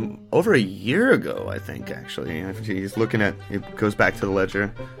 Over a year ago, I think, actually. He's looking at, it goes back to the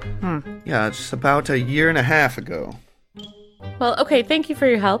ledger. Yeah, just about a year and a half ago. Well, okay, thank you for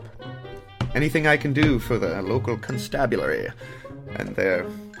your help. Anything I can do for the local constabulary and their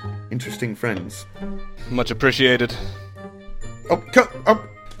interesting friends. Much appreciated.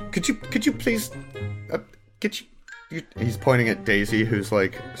 Could you please, he's pointing at Daisy, who's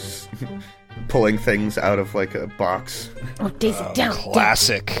like pulling things out of like a box. Oh, Daisy, down.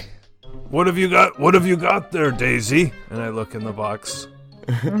 Classic. What have you got? What have you got there, Daisy? And I look in the box.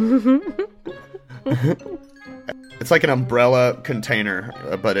 It's like an umbrella container,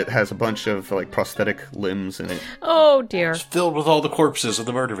 but it has a bunch of like prosthetic limbs in it. Oh dear. It's filled with all the corpses of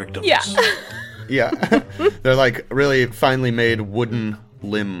the murder victims. Yeah. Yeah, they're like really finely made wooden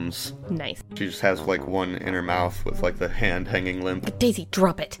limbs. Nice. She just has like one in her mouth with like the hand hanging limp. Daisy,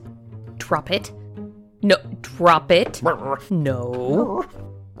 drop it. Drop it. No, drop it. No.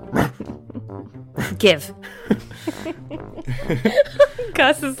 Give.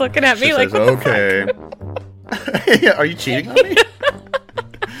 Gus is looking at me She like, says, what the okay. Yeah, are you cheating on me?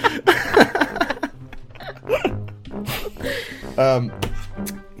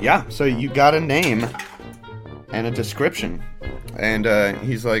 Yeah, so you got a name and a description. And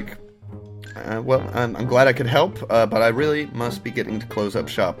he's like, well, I'm glad I could help, but I really must be getting to close up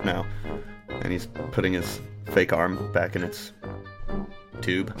shop now. And he's putting his fake arm back in its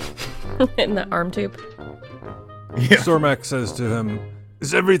tube. in the arm tube? Yeah. Sormak says to him,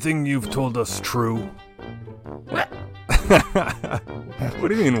 "Is everything you've told us true?" What? What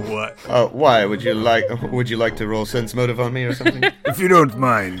do you mean, what? Why? Would you like to roll sense motive on me or something? If you don't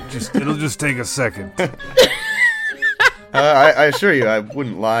mind, it'll just take a second. I assure you, I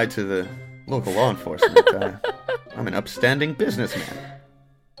wouldn't lie to the local law enforcement. I'm an upstanding businessman.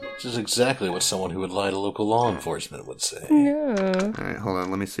 This is exactly what someone who would lie to local law enforcement would say. No. All right, hold on.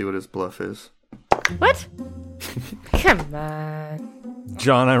 Let me see what his bluff is. What? Come on.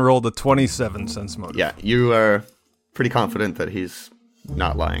 John, I rolled a 27 sense motive. Yeah, you are pretty confident that he's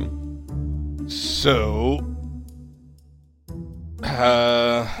not lying. So,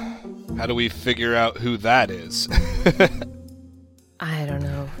 how do we figure out who that is? I don't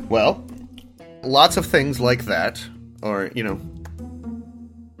know. Well, lots of things like that, or,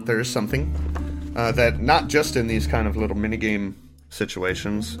 there's something that not just in these kind of little minigame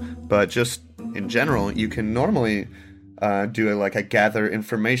situations, but just in general, you can normally do a gather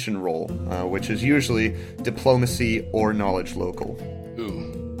information roll, which is usually diplomacy or knowledge local.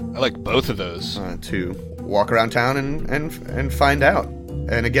 Ooh, I like both of those. To walk around town and find out.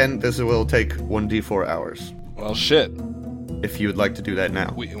 And again, this will take 1d4 hours. Well, shit. If you would like to do that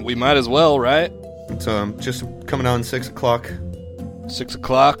now. We might as well, right? So just coming on 6 o'clock. 6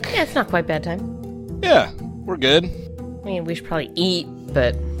 o'clock? Yeah, it's not quite bedtime. Yeah, we're good. I mean, we should probably eat,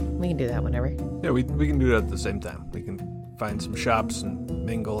 but we can do that whenever. Yeah, we can do that at the same time. We can find some shops and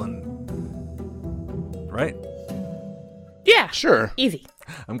mingle and... Right? Yeah. Sure. Easy.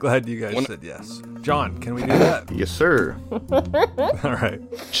 I'm glad you guys said yes. John, can we do that? Yes, sir. All right.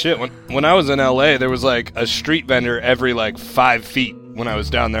 Shit, when I was in LA, there was a street vendor every 5 feet when I was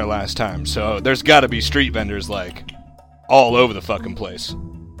down there last time. So there's got to be street vendors all over the fucking place.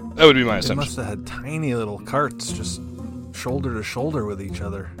 That would be my They assumption. must have had tiny little carts just shoulder to shoulder with each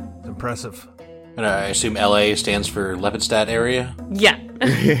other. It's impressive. And I assume LA stands for Lepidstadt area? Yeah.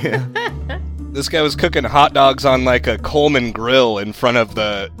 This guy was cooking hot dogs on a Coleman grill in front of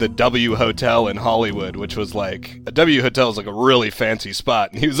the W Hotel in Hollywood, which was a W Hotel is a really fancy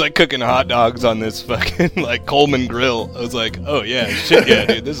spot. And he was cooking hot dogs on this fucking Coleman grill. I was like, oh yeah, shit yeah,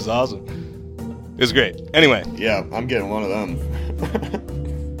 dude, this is awesome. It was great. Anyway. Yeah, I'm getting one of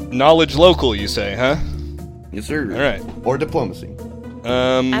them. Knowledge local, you say, huh? Yes, sir. All right. Or diplomacy.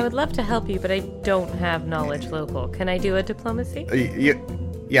 I would love to help you, but I don't have knowledge local. Can I do a diplomacy?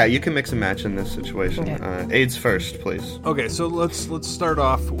 Yeah, you can mix and match in this situation. Okay. Aids first, please. Okay, so let's start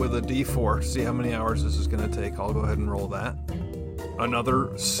off with a D4. See how many hours this is going to take. I'll go ahead and roll that.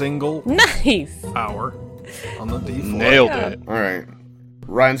 Another single Nice. hour on the D4. Nailed Yeah. it. All right.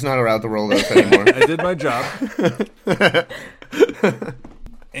 Ryan's not allowed to roll those anymore. I did my job.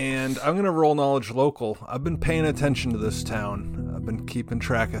 And I'm going to roll knowledge local. I've been paying attention to this town. I've been keeping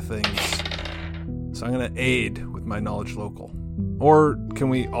track of things. So I'm going to aid with my knowledge local. Or can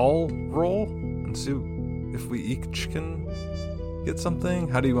we all roll and see if we each can get something?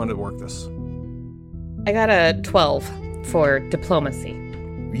 How do you want to work this? I got a 12 for diplomacy.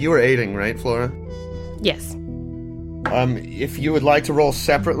 You were aiding, right, Flora? Yes. If you would like to roll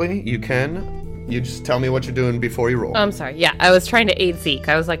separately, you can. You just tell me what you're doing before you roll. I'm sorry. Yeah, I was trying to aid Zeke.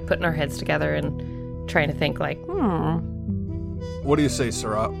 I was putting our heads together and trying to think What do you say,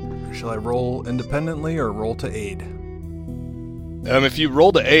 Sarat? Shall I roll independently or roll to aid? If you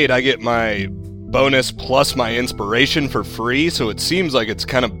roll to 8, I get my bonus plus my inspiration for free, so it seems like it's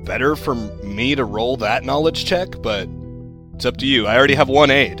kind of better for me to roll that knowledge check, but it's up to you. I already have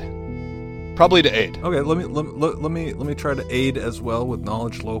one aid. Probably to aid. Okay, let me try to aid as well with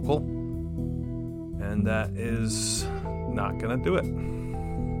knowledge local. And that is not gonna do it.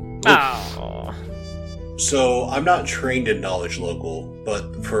 Oh. So I'm not trained in knowledge local,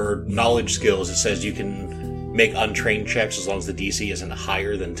 but for knowledge skills, it says you can make untrained checks as long as the DC isn't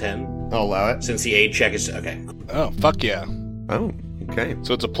higher than 10. I'll allow it. Since the aid check is... Okay. Oh, fuck yeah. Oh, okay.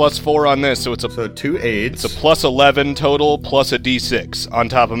 So it's a +4 on this, so So 2 aids. it's a +11 total plus a D6 on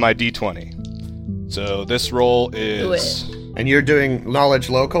top of my D20. So this roll is... And you're doing knowledge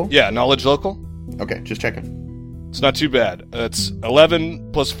local? Yeah, knowledge local. Okay, just checking. It's not too bad. It's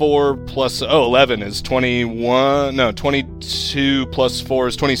 11 plus 4 plus... Oh, 11 is 21... No, 22 plus 4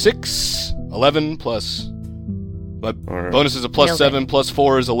 is 26. 11 plus... My right. bonus is a +7 plus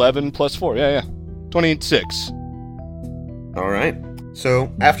 4 is 11 plus 4. Yeah. 26. All right.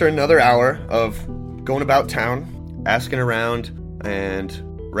 So after another hour of going about town, asking around, and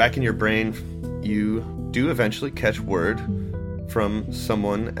racking your brain, you do eventually catch word from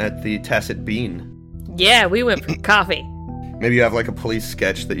someone at the Tacit Bean. Yeah, we went for coffee. Maybe you have like a police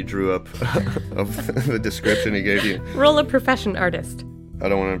sketch that you drew up of the description he gave you. Roll a profession artist. I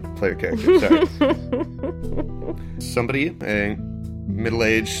don't want to play your character, sorry. Somebody, a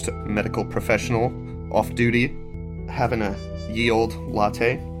middle-aged medical professional, off-duty, having a ye old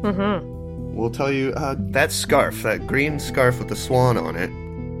latte. Mm-hmm. We'll tell you, that scarf, that green scarf with the swan on it,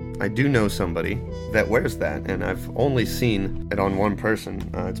 I do know somebody that wears that, and I've only seen it on one person.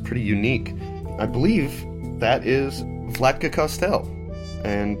 It's pretty unique. I believe that is Vlatka Kostel,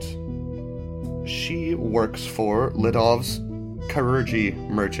 and she works for Ledov's Chirurgy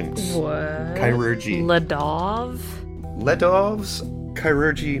Merchants. What? Chirurgy. Ledov? Ledov's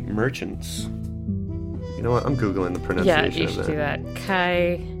Chirurgy Merchants. You know what? I'm Googling the Yeah, pronunciation you of should that. do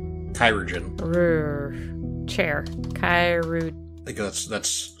that. Chirurgeon. Chair. Chiru. I think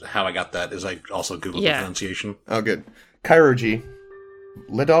that's how I got that, is I also Googled the Yeah. pronunciation. Oh, good. Chirurgy.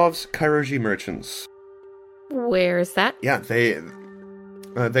 Ledov's Chirurgy Merchants. Where is that? Yeah,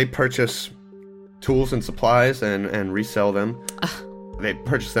 they purchase tools and supplies and resell them. They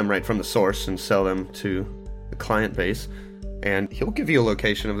purchase them right from the source and sell them to the client base. And he'll give you a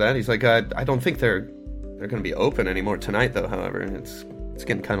location of that. He's like, I don't think they're going to be open anymore tonight, though. However, it's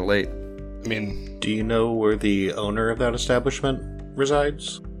getting kind of late. I mean, Do you know where the owner of that establishment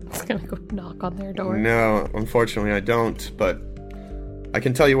resides? It's gonna go knock on their door. No, unfortunately, I don't. But I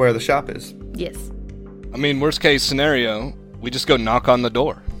can tell you where the shop is. Yes. worst case scenario, we just go knock on the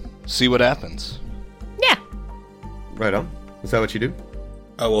door. See what happens. Yeah. Right on. Is that what you do?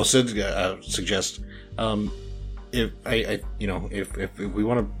 Oh well, Sid suggests if if we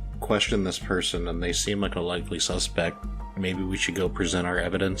want to question this person and they seem like a likely suspect, maybe we should go present our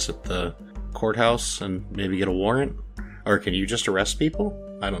evidence at the courthouse and maybe get a warrant. Or can you just arrest people?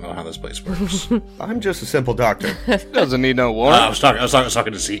 I don't know how this place works. I'm just a simple doctor. Doesn't need no I warrant. was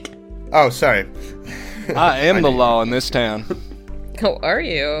talking to Zeke. Oh, sorry. I am the law in this town. Oh, are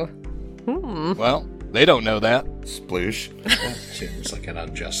you? Well, they don't know that. Sploosh. That seems like an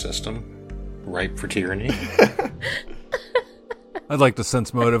unjust system, ripe for tyranny. I'd like to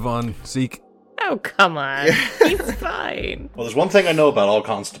sense motive on Zeke. Oh, come on. He's fine. Well, there's one thing I know about all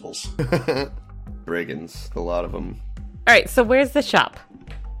constables. Brigands, a lot of them. All right, so where's the shop?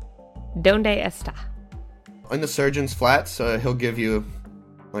 Donde está? In the surgeon's flats, he'll give you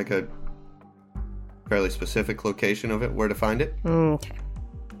like a fairly specific location of it, where to find it. Okay.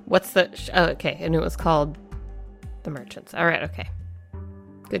 What's the... oh, okay, and it was called the Merchants. All right, okay.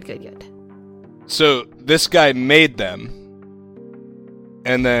 Good. So this guy made them,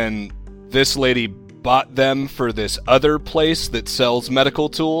 and then this lady bought them for this other place that sells medical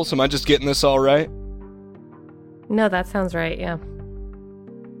tools. Am I just getting this all right? No, that sounds right, yeah.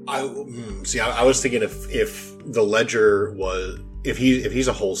 I was thinking if the ledger was if he's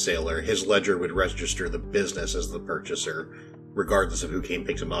a wholesaler, his ledger would register the business as the purchaser, regardless of who came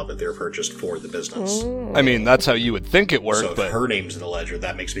picked him up if they were purchased for the business. I mean, that's how you would think it worked, So if but her name's in the ledger,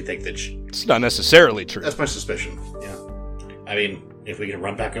 that makes me think that it's not necessarily true. that's my suspicion. Yeah. I mean, if we can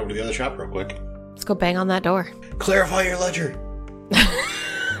run back over to the other shop real quick. Let's go bang on that door. Clarify your ledger.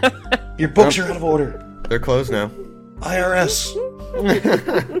 Your books are out of order. They're closed now. IRS.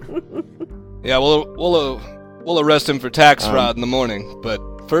 Yeah, we'll arrest him for tax fraud in the morning. But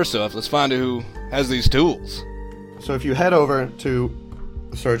first off, let's find out who has these tools. So if you head over to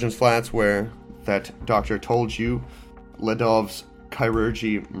the surgeon's flats where that doctor told you Ledov's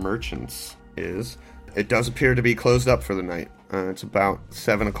Chirurgy Merchants is, it does appear to be closed up for the night. It's about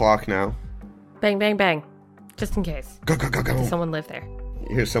 7 o'clock now. Bang, bang, bang. Just in case. Go. Does someone live there?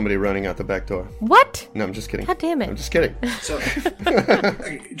 You hear somebody running out the back door. What? No, I'm just kidding. God damn it. I'm just kidding. So,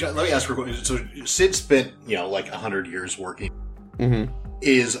 let me ask real quick. So, Sid spent, like 100 years working. Mm-hmm.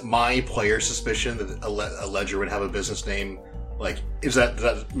 Is my player suspicion that a ledger would have a business name? Like, does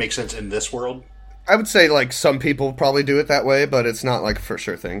that make sense in this world? I would say, like, some people probably do it that way, but it's not, like, a for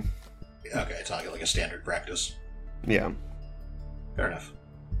sure thing. Okay, talking like a standard practice. Yeah. Fair enough.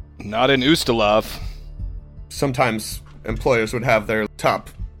 Not in Ustalov. Sometimes employers would have their top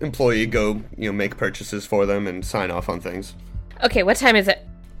employee go, make purchases for them and sign off on things. Okay, what time is it?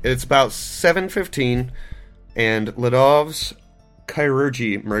 It's about 7:15, and Ledov's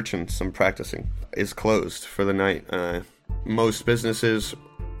chirurgy merchants I'm practicing is closed for the night. Most businesses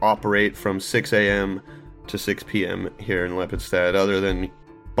operate from 6 a.m. to 6 p.m. here in Lepidstadt, other than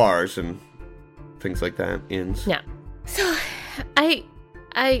bars and things like that, inns. Yeah. So, I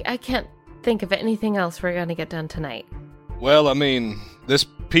can't think of anything else we're gonna get done tonight. Well, I mean, this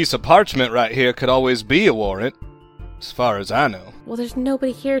piece of parchment right here could always be a warrant, as far as I know. Well, there's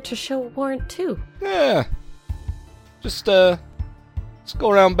nobody here to show a warrant to. Yeah. Just, let's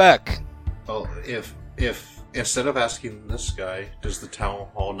go around back. Well, if instead of asking this guy, does the town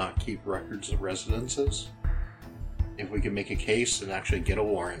hall not keep records of residences? If we can make a case and actually get a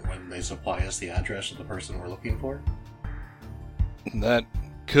warrant when they supply us the address of the person we're looking for? That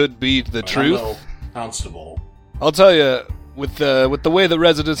could be the truth. I'm no constable. I'll tell you, with the way the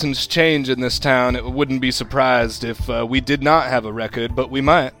residences change in this town, it wouldn't be surprised if we did not have a record, but we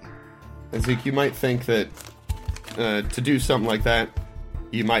might. Zeke, you might think that to do something like that,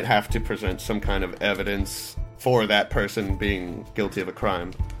 you might have to present some kind of evidence for that person being guilty of a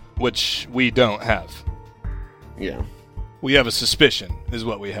crime. Which we don't have. Yeah. We have a suspicion, is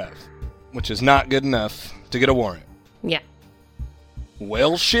what we have. Which is not good enough to get a warrant. Yeah.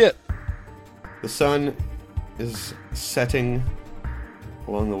 Well, shit. The sun is setting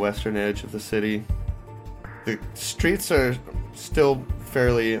along the western edge of the city. The streets are still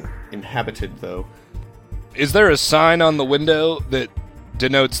fairly inhabited, though. Is there a sign on the window that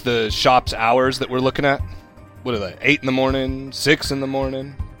denotes the shop's hours that we're looking at? What are they, 8 in the morning, 6 in the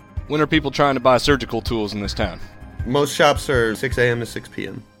morning? When are people trying to buy surgical tools in this town? Most shops are 6 a.m. to 6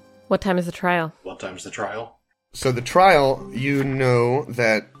 p.m. What time is the trial? What time's the trial? So the trial, you know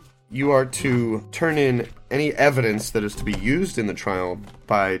that you are to turn in any evidence that is to be used in the trial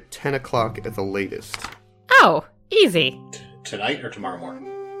by 10 o'clock at the latest. Oh, easy. Tonight or tomorrow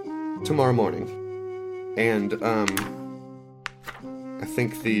morning? Tomorrow morning. And, I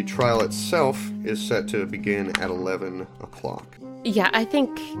think the trial itself is set to begin at 11 o'clock. Yeah, I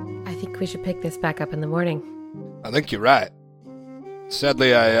think we should pick this back up in the morning. I think you're right.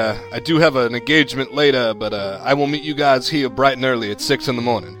 Sadly, I do have an engagement later, but I will meet you guys here bright and early at 6 in the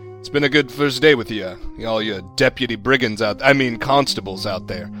morning. It's been a good first day with you, all you deputy brigands constables out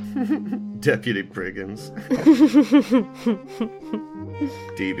there. Deputy brigands.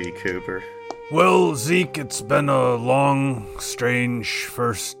 D.B. Cooper. Well, Zeke, it's been a long, strange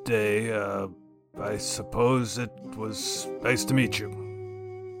first day. I suppose it was nice to meet you.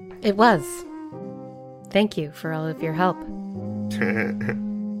 It was. Thank you for all of your help.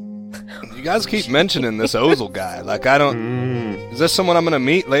 You guys keep mentioning this Ozel guy. Like, I don't... Is this someone I'm gonna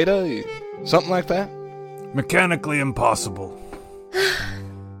meet later? Something like that? Mechanically impossible.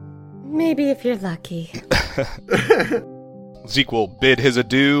 Maybe if you're lucky. Zeke will bid his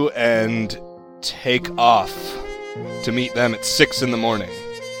adieu and take off to meet them at 6 in the morning.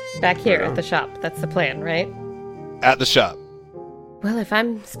 Back here at the shop. That's the plan, right? At the shop. Well, if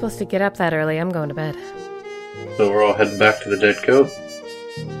I'm supposed to get up that early, I'm going to bed. So we're all heading back to the Dead Coat?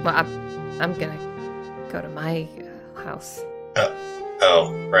 Well, I'm gonna go to my house.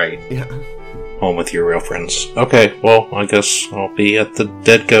 Oh, right. Yeah. Home with your real friends. Okay, well, I guess I'll be at the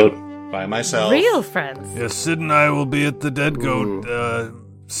Dead Goat by myself. Real friends? Yes, Sid and I will be at the Dead Goat.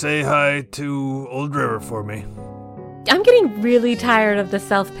 Say hi to Old River for me. I'm getting really tired of the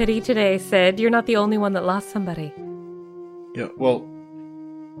self-pity today, Sid. You're not the only one that lost somebody. Yeah, well,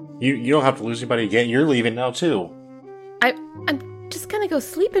 you don't have to lose anybody again. You're leaving now, too. I'm just gonna go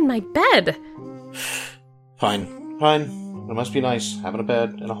sleep in my bed. Fine. It must be nice having a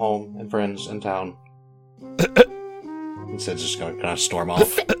bed and a home and friends in town. Instead, just gonna storm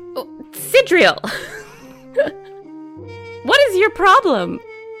off. Sidriel! What is your problem?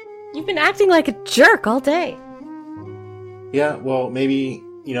 You've been acting like a jerk all day. Yeah, well, maybe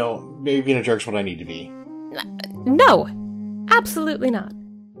being a jerk's what I need to be. No, absolutely not.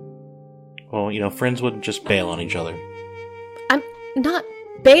 Well, friends wouldn't just bail on each other. I'm not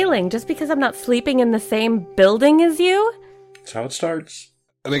bailing just because I'm not sleeping in the same building as you. That's how it starts.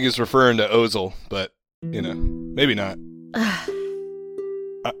 I think he's referring to Ozel, but, maybe not.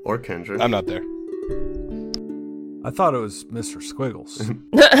 Or Kendra. I'm not there. I thought it was Mr. Squiggles.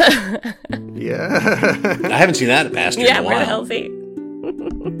 Yeah. I haven't seen that bastard in a while. Where the hell's he?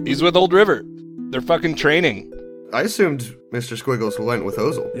 He's with Old River. They're fucking training. I assumed Mr. Squiggles went with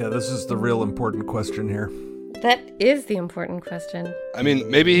Ozel. Yeah, this is the real important question here. That is the important question. I mean,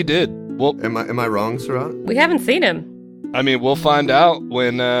 maybe he did. Well, Am I wrong, Surat? We haven't seen him. I mean, we'll find out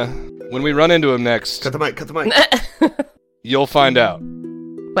when we run into him next. Cut the mic. You'll find out.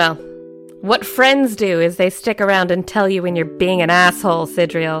 Well, what friends do is they stick around and tell you when you're being an asshole,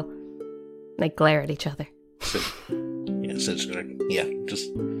 Sidriel. They glare at each other. Sid's gonna, just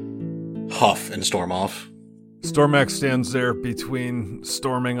huff and storm off. Stormak stands there between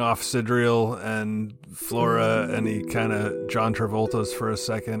storming off Sidriel and Flora, and he kind of John Travolta's for a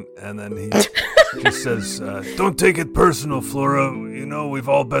second, and then he just says, don't take it personal, Flora. You know, we've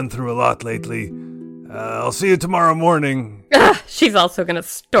all been through a lot lately. I'll see you tomorrow morning. She's also going to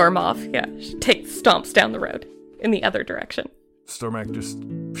storm off. Yeah, she stomps down the road in the other direction. Stormak just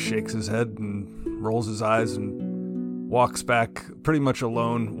shakes his head and rolls his eyes and walks back pretty much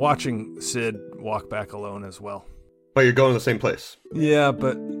alone, watching Sid walk back alone as well. But you're going to the same place. Yeah,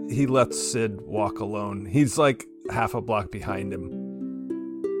 but he lets Sid walk alone. He's like half a block behind him.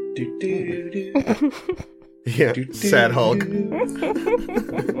 Yeah, sad Hulk.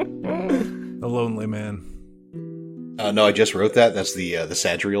 A lonely man. No, I just wrote that. That's the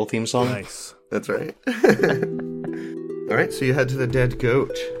Sadriel theme song. Nice. That's right. All right, so you head to the Dead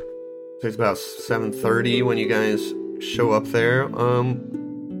Goat. It's about 7:30 when you guys show up there.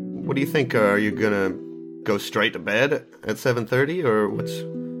 What do you think? Are you gonna go straight to bed at 7:30, or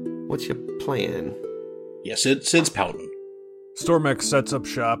what's your plan? Yeah, Sid's pouting. Stormak sets up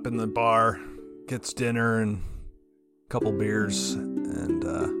shop in the bar, gets dinner and a couple beers, and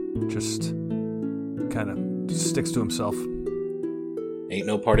just kind of sticks to himself. Ain't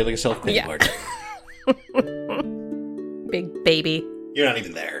no party like a self-pity party. Big baby. You're not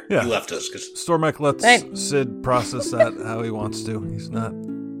even there. Yeah. You left us. Stormak lets Hey. Sid process that how he wants to. He's not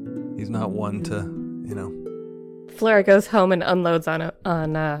one to, Flora goes home and unloads on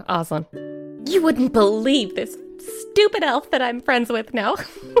Oslin. You wouldn't believe this stupid elf that I'm friends with now.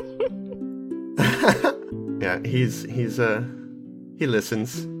 Yeah, he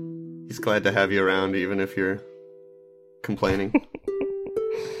listens. He's glad to have you around, even if you're complaining.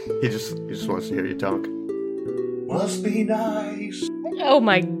 He just wants to hear you talk. Must be nice. Oh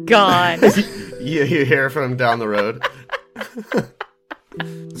my god. You hear from down the road.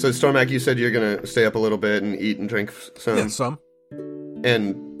 So, Stormak, you said you're gonna stay up a little bit and eat and drink some. Yeah, some.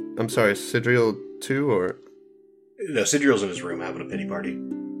 And, I'm sorry, Sidriel too, or? No, Sidriel's in his room having a pity party.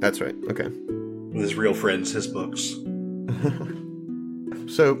 That's right, okay. With his real friends, his books.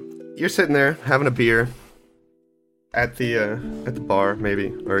 So, you're sitting there, having a beer, at the bar,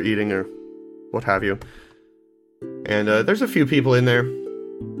 maybe, or eating, or what have you. And, there's a few people in there.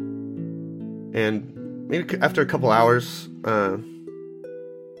 And maybe after a couple hours,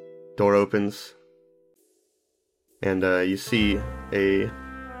 door opens, and you see a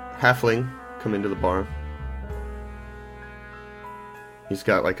halfling come into the bar. He's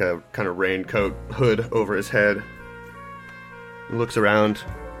got like a kind of raincoat hood over his head. He looks around.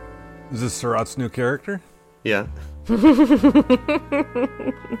 Is this Surat's new character? Yeah.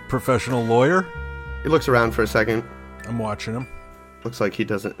 Professional lawyer? He looks around for a second. I'm watching him. Looks like he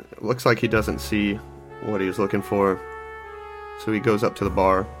doesn't see what he was looking for. So he goes up to the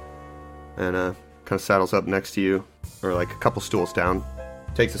bar and kind of saddles up next to you, or like a couple stools down.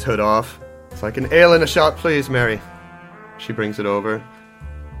 Takes his hood off. It's like, an ale and a shot, please, Mary. She brings it over.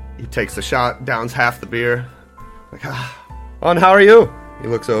 He takes the shot, downs half the beer. Like, On, how are you? He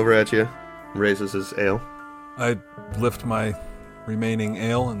looks over at you, raises his ale. I lift my remaining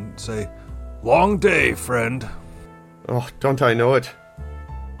ale and say, long day, friend. Oh, don't I know it?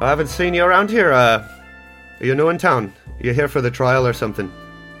 I haven't seen you around here. Are you new in town? You here for the trial or something?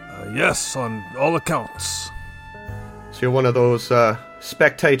 Yes, on all accounts. So you're one of those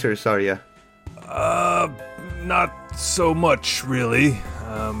spectators, are you? Not so much, really.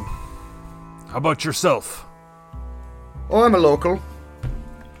 How about yourself? Oh, I'm a local.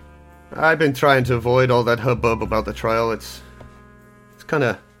 I've been trying to avoid all that hubbub about the trial. It's kind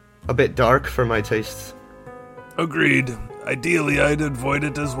of a bit dark for my tastes. Agreed. Ideally, I'd avoid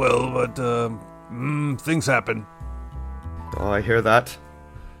it as well, but things happen. Oh, I hear that.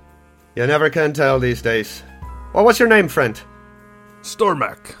 You never can tell these days. Well, what's your name, friend?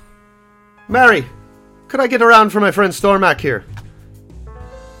 Stormak. Mary, could I get around for my friend Stormak here?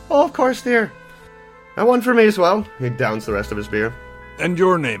 Oh, of course, dear. And one for me as well. He downs the rest of his beer. And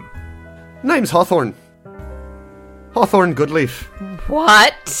your name? Name's Hawthorne. Hawthorne Goodleaf.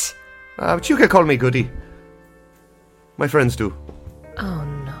 What? But you can call me Goody. My friends do. Oh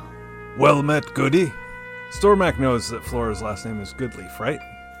no. Well met, Goody. Stormak knows that Flora's last name is Goodleaf, right?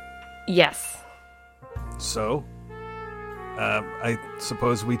 Yes. So, I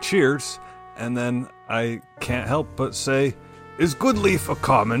suppose we cheers, and then I can't help but say, is Goodleaf a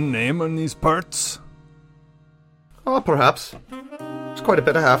common name in these parts? Oh, perhaps. There's quite a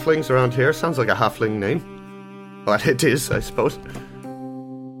bit of halflings around here. Sounds like a halfling name. But it is, I suppose.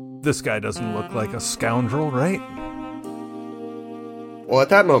 This guy doesn't look like a scoundrel, right? Well, at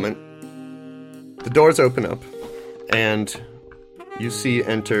that moment, the doors open up, and you see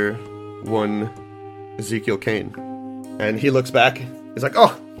enter one Ezekiel Kane. And he looks back. He's like,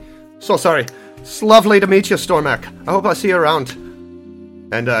 oh, so sorry. It's lovely to meet you, Stormak. I hope I see you around.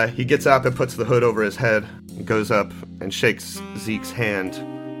 And he gets up and puts the hood over his head, and goes up and shakes Zeke's hand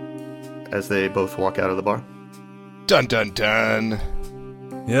as they both walk out of the bar. Dun dun dun.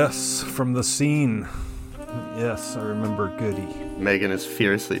 Yes, from the scene. Yes, I remember Goody. Megan is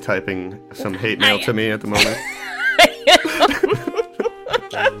furiously typing some hate mail to me at the moment.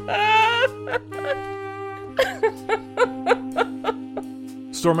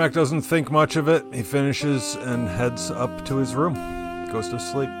 Stormak doesn't think much of it. He finishes and heads up to his room. Goes to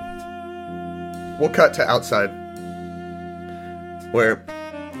sleep. We'll cut to outside, where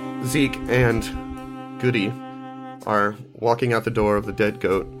Zeke and Goody are walking out the door of the dead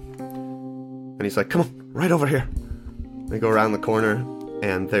goat. And he's like, come on, right over here. They go around the corner,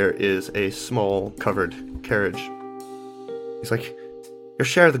 and there is a small covered carriage. He's like, your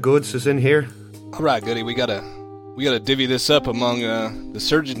share of the goods is in here. All right, Goody, we gotta divvy this up among the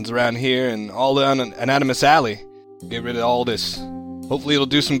surgeons around here and all down Anonymous Alley. Get rid of all this. Hopefully it'll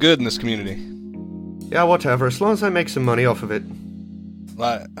do some good in this community. Yeah, whatever, as long as I make some money off of it.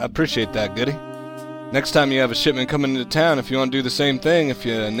 Well, I appreciate that, Goody. Next time you have a shipment coming into town, if you want to do the same thing, if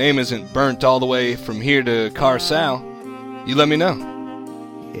your name isn't burnt all the way from here to Carsal, you let me know.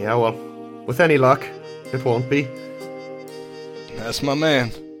 Yeah, well, with any luck, it won't be. That's my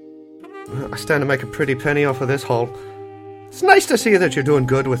man. I stand to make a pretty penny off of this haul. It's nice to see that you're doing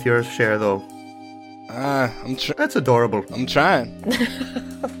good with your share, though. That's adorable. I'm trying.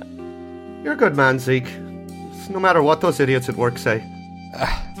 You're a good man, Zeke. No matter what those idiots at work say.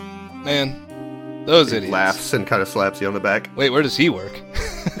 Man, those idiots. He laughs and kind of slaps you on the back. Wait, where does he work?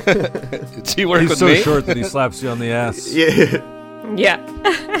 Does he work He's with so me? short that he slaps you on the ass. Yeah. Yeah.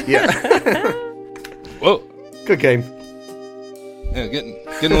 Yeah. Whoa. Good game. Yeah, getting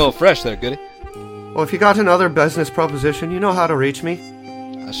a little fresh there, Goody. Well, if you got another business proposition, you know how to reach me.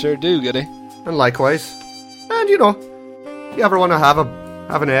 I sure do, Goody. And likewise. And you know, if you ever want to have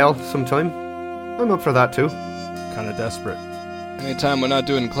an ale sometime, I'm up for that too. Kind of desperate. Anytime we're not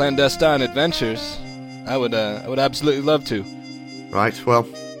doing clandestine adventures, I would absolutely love to. Right, well,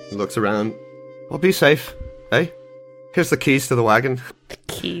 he looks around. Well, be safe, eh? Here's the keys to the wagon. The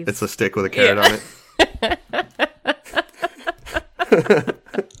keys. It's a stick with a carrot on it.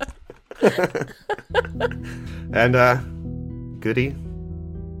 And, Goody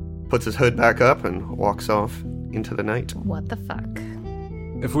puts his hood back up and walks off into the night. What the fuck?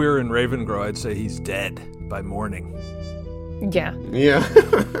 If we were in Ravengrow, I'd say he's dead by morning. Yeah. Yeah.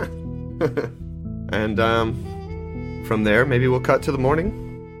 And, from there, maybe we'll cut to the morning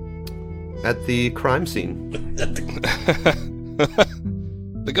at the crime scene.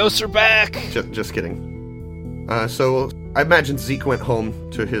 The ghosts are back! Just kidding. So, I imagine Zeke went home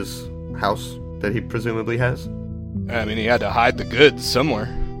to his house that he presumably has. I mean, he had to hide the goods somewhere.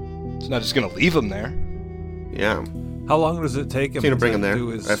 He's not just gonna leave them there. Yeah. How long does it take him to bring to him there. do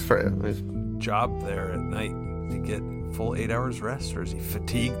his job there at night? To get full 8 hours rest, or is he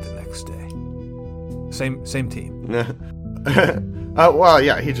fatigued the next day? Same team. Well,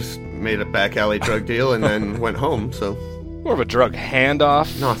 yeah, he just made a back alley drug deal and then went home, so... More of a drug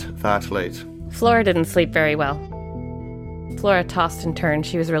handoff. Not that late. Flora didn't sleep very well. Flora tossed and turned.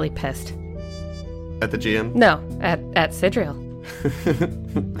 She was really pissed. At the GM? No, at Sidriel.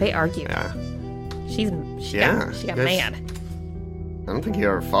 They argued. Yeah. She got mad. I don't think he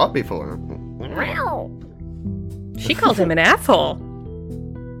ever fought before. She called him an asshole.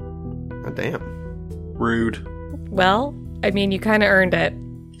 Oh, damn. Rude. Well, I mean, you kind of earned it.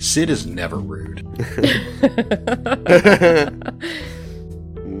 Sid is never rude.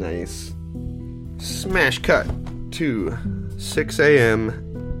 Nice. Smash cut to 6 a.m.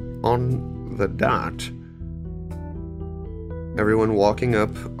 on the dot. Everyone walking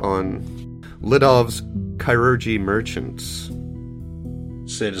up on Lidov's Chirurgy Merchants.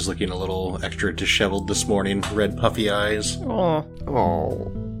 Sid is looking a little extra disheveled this morning. Red puffy eyes. Oh.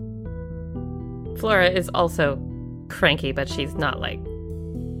 Oh. Flora is also cranky, but she's not like...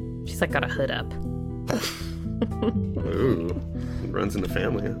 She's like got a hood up. Ooh. It runs in the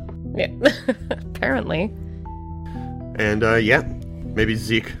family, huh? Yeah. Apparently. And, yeah. Maybe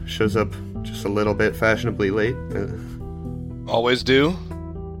Zeke shows up just a little bit fashionably late. Always do.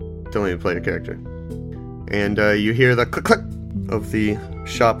 Don't even play the character. and you hear the click click of the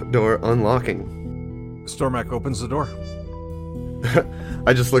shop door unlocking. Stormak opens the door.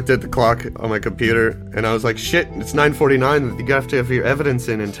 I just looked at the clock on my computer, and I was like, shit, it's 9:49, you have to have your evidence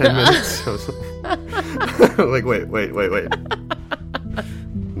in 10 minutes. I was like, wait.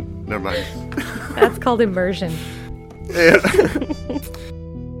 Never mind. That's called immersion.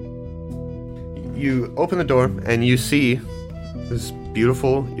 You open the door, and you see this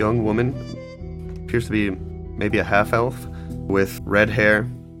beautiful young woman, appears to be maybe a half-elf, with red hair,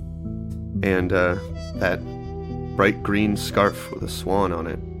 and that bright green scarf with a swan on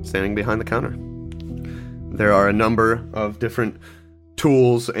it, standing behind the counter. There are a number of different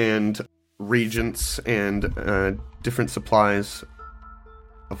tools and reagents and different supplies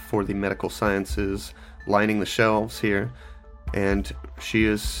for the medical sciences lining the shelves here, and she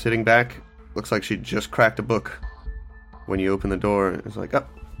is sitting back. Looks like she just cracked a book when you open the door. It's like, oh,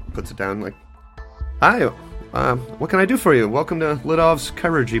 puts it down like, hi, what can I do for you? Welcome to Lidov's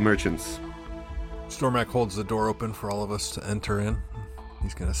Chirurgy Merchants. Stormak holds the door open for all of us to enter in.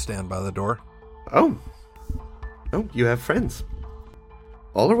 He's going to stand by the door. Oh, you have friends.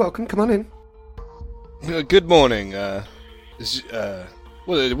 All are welcome. Come on in. Good morning.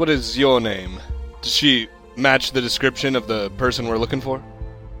 What is your name? Does she match the description of the person we're looking for?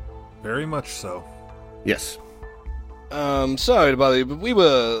 Very much so. Yes. Sorry to bother you, but we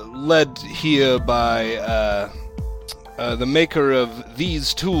were led here by, the maker of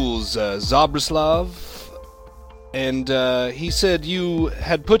these tools, Zabrislav, and he said you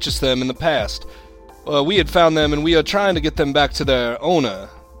had purchased them in the past. We had found them, and we are trying to get them back to their owner.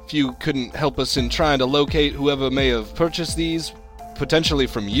 If you couldn't help us in trying to locate whoever may have purchased these, potentially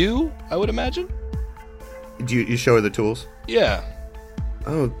from you, I would imagine? Do you show her the tools? Yeah.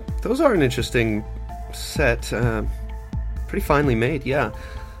 Oh, those are an interesting set. Pretty finely made, yeah.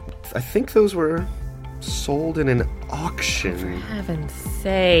 I think those were sold in an auction. For heaven's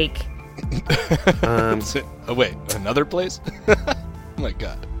sake. Oh, wait, another place? Oh my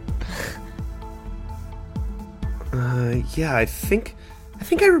god. Yeah, I think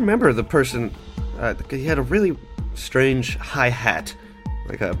I remember the person. He had a really strange high hat,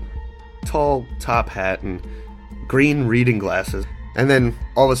 like a tall top hat and green reading glasses. And then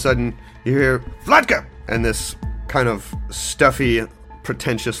all of a sudden you hear Vladka, and this kind of stuffy,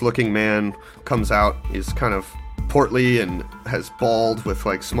 pretentious-looking man comes out. He's kind of portly and has bald with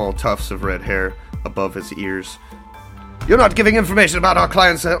like small tufts of red hair above his ears. You're not giving information about our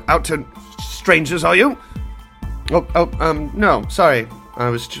clients out to strangers, are you? No, sorry.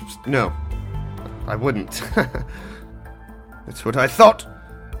 No. I wouldn't. That's what I thought.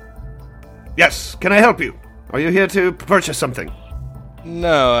 Yes, can I help you? Are you here to purchase something?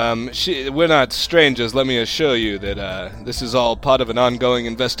 No, we're not strangers, let me assure you that, this is all part of an ongoing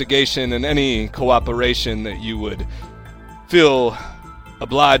investigation, and any cooperation that you would feel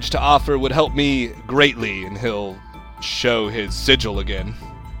obliged to offer would help me greatly, and he'll show his sigil again.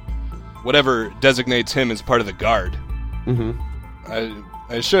 Whatever designates him as part of the guard. Mm-hmm.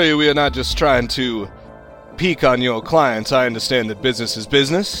 I assure you we are not just trying to peek on your clients. I understand that business is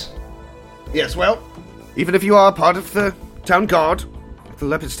business. Yes, well, even if you are part of the town guard, the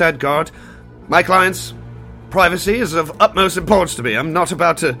Lepidstad Guard, my clients' privacy is of utmost importance to me. I'm not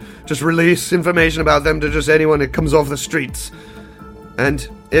about to just release information about them to just anyone that comes off the streets. And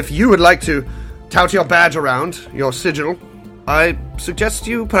if you would like to tout your badge around, your sigil, I suggest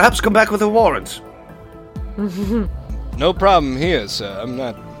you perhaps come back with a warrant. No problem here, sir. I'm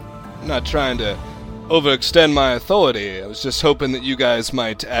not trying to overextend my authority. I was just hoping that you guys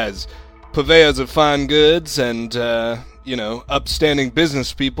might, as purveyors of fine goods and, upstanding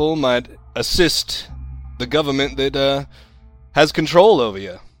business people, might assist the government that, has control over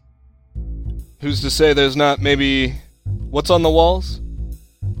you. Who's to say there's not maybe... What's on the walls?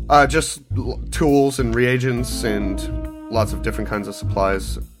 Just tools and reagents and lots of different kinds of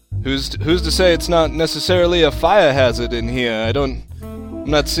supplies. Who's to say it's not necessarily a fire hazard in here? I'm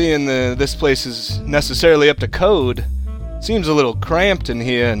not seeing this place is necessarily up to code. Seems a little cramped in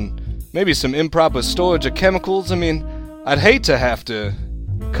here, and maybe some improper storage of chemicals. I mean, I'd hate to have to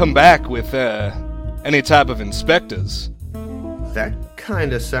come back with any type of inspectors. That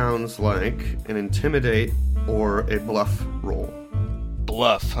kind of sounds like an intimidate or a bluff roll.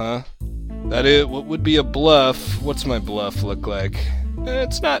 Bluff, huh? That is, what would be a bluff? What's my bluff look like?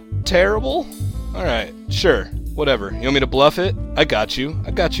 It's not terrible. Alright, sure. Whatever. You want me to bluff it? I got you,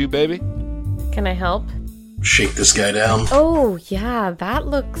 baby. Can I help? Shake this guy down. Oh, yeah, that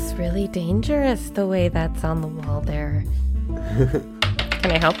looks really dangerous, the way that's on the wall there.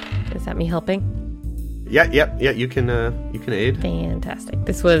 Can I help? Is that me helping? Yeah, you can aid. Fantastic.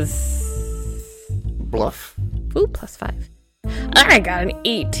 This was bluff. Ooh, +5. I got an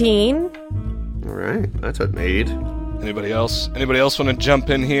 18. All right, that's an aid. Anybody else? Anybody else want to jump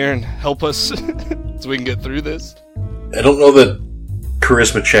in here and help us so we can get through this? I don't know that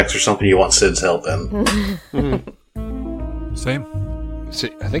charisma checks are something you want Sid's help in. Same.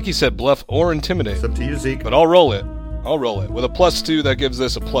 See, I think he said bluff or intimidate. It's up to you, Zeke. But I'll roll it. With a +2, that gives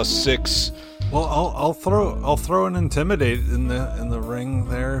this a +6. Well, I'll throw an intimidate in the ring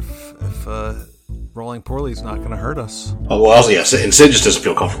there if rolling poorly is not going to hurt us. Oh, well, yeah, and Sid just doesn't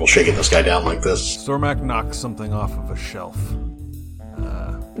feel comfortable shaking this guy down like this. Stormak knocks something off of a shelf.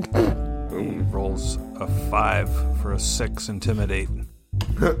 He rolls a 5 for a 6 intimidate.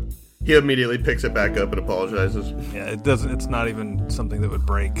 He immediately picks it back up and apologizes. Yeah, it doesn't. It's not even something that would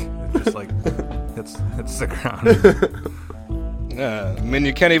break. It just hits the ground. I mean,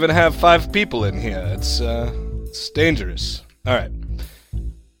 you can't even have 5 people in here. It's dangerous. All right.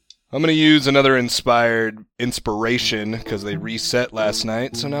 I'm going to use another inspiration because they reset last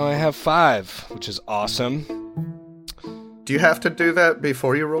night. So now I have 5, which is awesome. Do you have to do that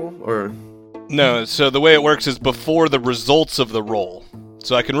before you roll, or? No, so the way it works is before the results of the roll.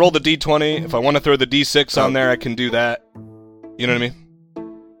 So I can roll the d20. If I want to throw the d6 on there, I can do that. You know what I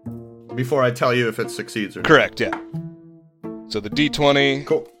mean? Before I tell you if it succeeds or not. Correct, yeah. So the d20.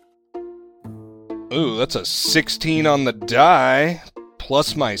 Cool. Ooh, that's a 16 on the die.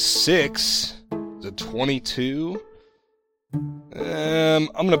 Plus my 6 is a 22. I'm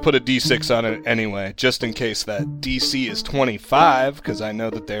going to put a d6 on it anyway, just in case that DC is 25, because I know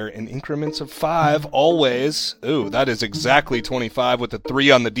that they're in increments of 5, always. Ooh, that is exactly 25 with a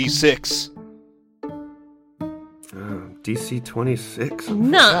 3 on the d6. DC 26.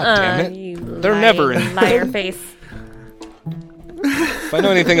 Nuh-uh, damn it. you They're never in. liar face. If I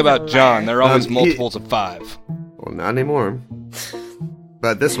know anything about John, they're always multiples of 5. Well, not anymore.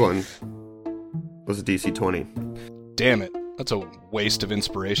 But this one was a DC 20. Damn it. That's a waste of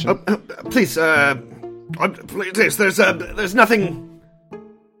inspiration. Please, please, there's nothing.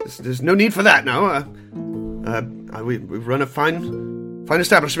 There's no need for that now. We run a fine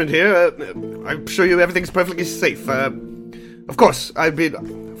establishment here. I assure you everything's perfectly safe. Of course, I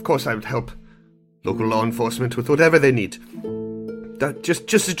would help local law enforcement with whatever they need.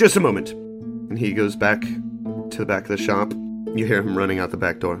 Just a moment. And he goes back to the back of the shop. You hear him running out the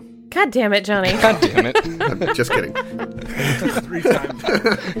back door. God damn it, Johnny. God damn it. I'm just kidding. 3 times.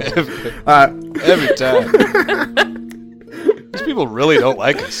 Every time. These people really don't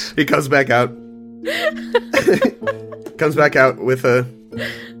like us. He comes back out. Comes back out with a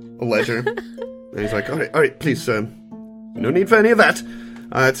ledger. And he's like, all right, please, no need for any of that.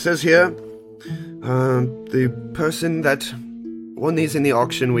 It says here, the person that won these in the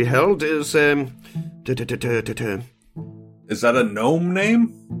auction we held is, Is that a gnome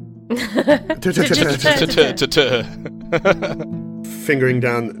name? Fingering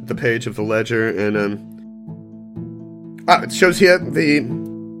down the page of the ledger, and it shows here a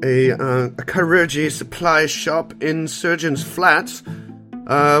chirurgy supply shop in Surgeon's Flats.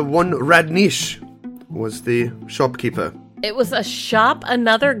 One Radnish was the shopkeeper. It was a shop?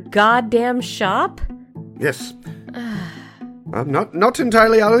 Another goddamn shop? Yes. Not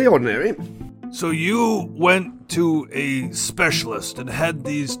entirely out of the ordinary. So you went to a specialist and had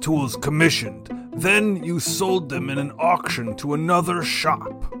these tools commissioned. Then you sold them in an auction to another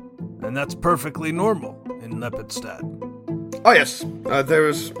shop. And that's perfectly normal in Lepidstadt. Oh, yes.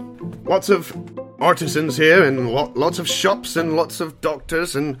 There's lots of artisans here, and lots of shops, and lots of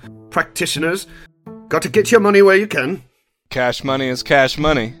doctors and practitioners. Got to get your money where you can. Cash money is cash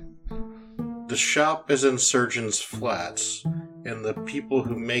money. The shop is in Surgeon's Flats, and the people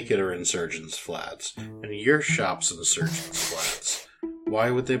who make it are in Surgeon's Flats, and your shop's in Surgeon's Flats.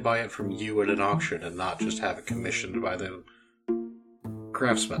 Why would they buy it from you at an auction and not just have it commissioned by the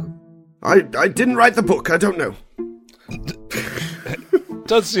craftsman? I didn't write the book, I don't know.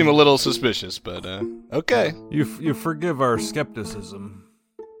 Does seem a little suspicious, but okay. You forgive our skepticism.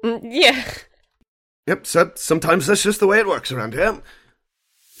 Yeah. Yep, so sometimes that's just the way it works around here.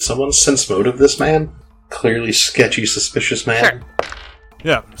 Someone sense motive this man? Clearly sketchy, suspicious man. Sure.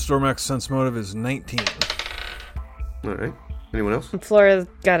 Yeah, Stormax's sense motive is 19. Alright. Anyone else? Flora's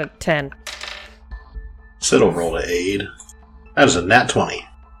got a 10. Sid'll roll to aid. That is a nat 20.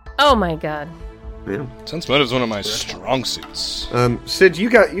 Oh my god. Yeah. Sense motive is one of my strong suits. Sid, you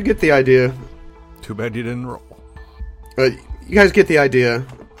get the idea. Too bad you didn't roll. You guys get the idea,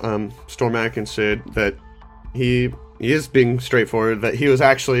 Stormac and Sid, that he is being straightforward, that he was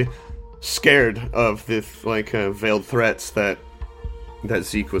actually scared of the veiled threats that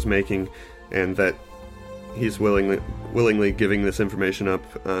Zeke was making, and that he's willingly giving this information up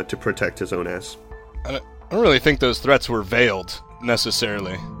to protect his own ass. I don't really think those threats were veiled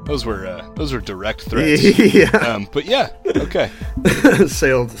necessarily. Those were direct threats. Yeah. But yeah, okay.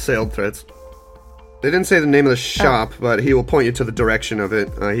 Sailed threats. They didn't say the name of the shop, but he will point you to the direction of it.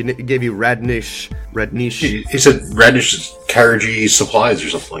 He gave you Radnish. He said Radnish Carriagey Supplies or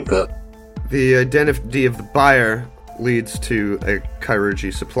something like that. The identity of the buyer leads to a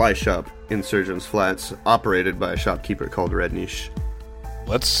Carriagey supply shop in Surgeon's Flats, operated by a shopkeeper called Radnish.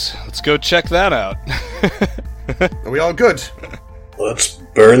 Let's go check that out. Are we all good? Let's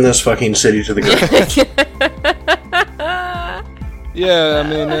burn this fucking city to the ground. Yeah, I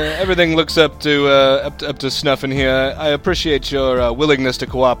mean, everything looks up to snuff in here. I appreciate your willingness to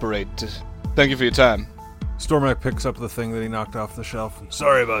cooperate. Thank you for your time. Stormak picks up the thing that he knocked off the shelf.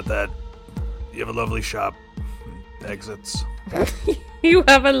 Sorry about that. You have a lovely shop. Exits. You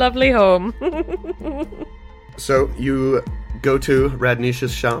have a lovely home. So you go to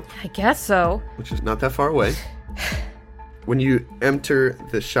Radnish's shop, I guess so. which is not that far away. When you enter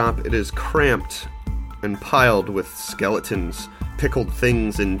the shop, it is cramped and piled with skeletons, pickled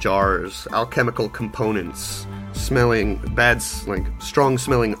things in jars, alchemical components,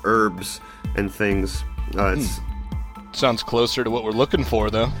 strong-smelling herbs and things. Sounds closer to what we're looking for,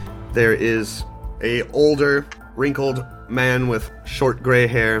 though. There is a older, wrinkled man with short gray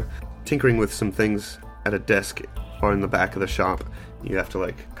hair, tinkering with some things at a desk or in the back of the shop. You have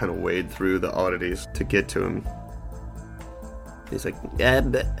to, kind of wade through the oddities to get to him. He's like,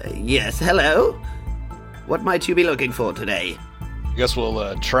 Yes, hello? What might you be looking for today? I guess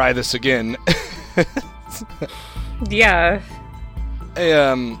we'll try this again. Yeah.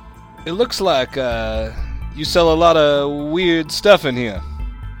 Hey, it looks like you sell a lot of weird stuff in here.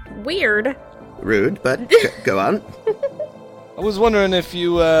 Weird. rude, but go on. I was wondering if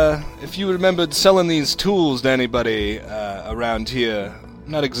you remembered selling these tools to anybody around here.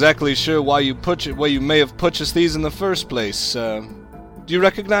 Not exactly sure why you may have purchased these in the first place. Do you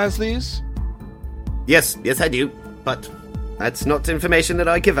recognize these? Yes, I do, but that's not information that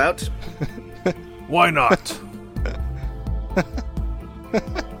I give out. Why not?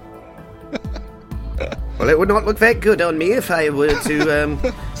 Well, it would not look very good on me if I were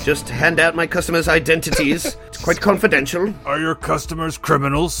to just hand out my customers' identities. It's quite confidential. Are your customers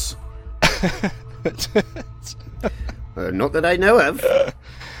criminals? Not that I know of.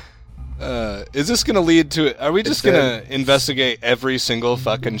 Is this gonna lead to? Are we just gonna investigate every single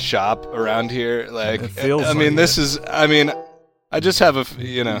fucking shop around here? Like, It feels I mean, like this it. is. I mean, I just have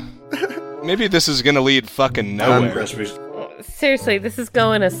maybe this is gonna lead fucking nowhere. Recipes. Seriously, this is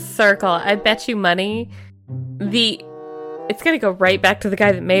going a circle. I bet you money. It's gonna go right back to the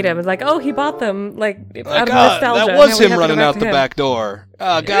guy that made him. It's like, oh, he bought them out of nostalgia. That was Now we him have to running go out to the him. back door.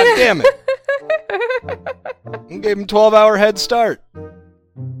 Oh, god damn it! Gave him 12-hour head start.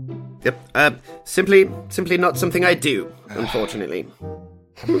 Yep. Simply not something I do, unfortunately.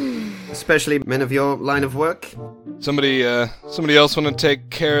 Especially men of your line of work. Somebody else want to take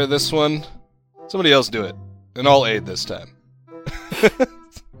care of this one? Somebody else do it, and I'll aid this time.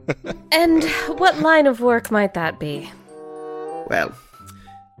 And what line of work might that be? Well,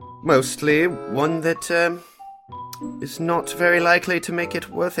 mostly one that is not very likely to make it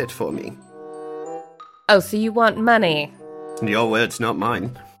worth it for me. Oh, so you want money? Your words, not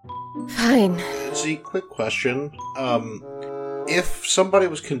mine. Fine. See, quick question. If somebody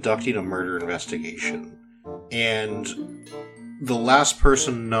was conducting a murder investigation and the last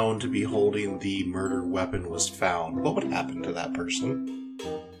person known to be holding the murder weapon was found, what would happen to that person?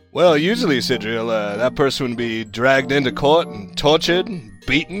 Well, usually, Sidriel, that person would be dragged into court and tortured,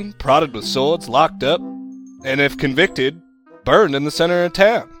 beaten, prodded with swords, locked up, and if convicted, burned in the center of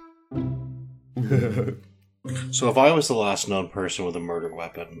town. So if I was the last known person with a murder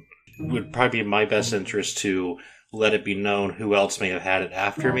weapon, it would probably be in my best interest to let it be known who else may have had it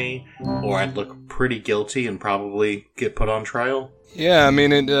after me, or I'd look pretty guilty and probably get put on trial. Yeah, I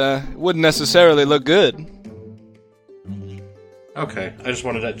mean, it wouldn't necessarily look good. Okay, I just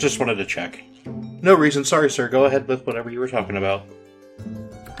wanted to check. No reason, sorry sir, go ahead with whatever you were talking about.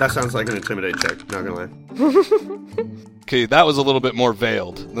 That sounds like an intimidate check, not gonna lie. Okay, that was a little bit more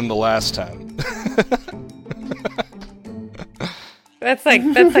veiled than the last time. That's like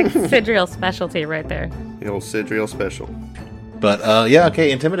Sidriel's specialty right there. The old Sidriel special. But, yeah,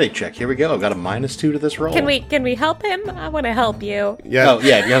 okay, intimidate check. Here we go. I've got a -2 to this roll. Can we help him? I want to help you. Yeah, Oh,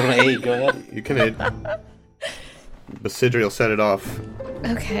 yeah, if you have an 8, go ahead. you can aid. But Sidriel set it off.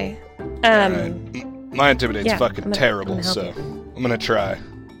 Okay. My intimidate's Yeah, fucking I'm terrible, gonna help so you. I'm gonna try.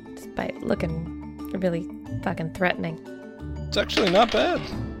 Despite looking really fucking threatening. It's actually not bad.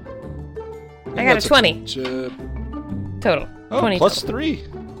 I got a 20 touch, total. oh, 20 plus total. 3.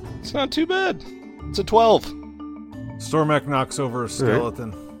 It's not too bad. It's a 12. Stormak knocks over a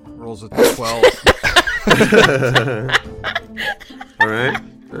skeleton, rolls a 12. All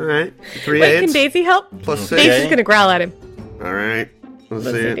right. 3 Wait, aids. can Daisy help? Plus 6. Daisy's gonna growl at him. All right. Let's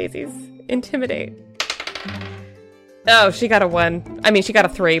see Listen, it. Daisy's intimidate. Oh, she got a 1. I mean, she got a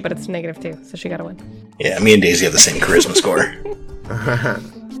 3, but it's -2, so she got a 1. Yeah, me and Daisy have the same charisma score.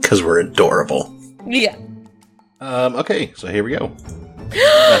 Because we're adorable. Yeah. Okay, so here we go.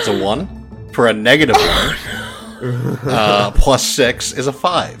 That's a 1. For a -1, plus 6 is a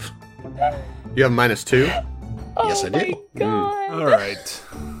 5. You have -2. Yes, I do. God. All right.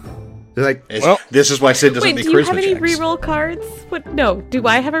 They're like, This is why Sid doesn't Wait, make do you charisma have any checks. reroll cards? What? No. Do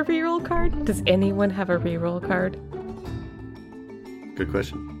I have a reroll card? Does anyone have a reroll card? good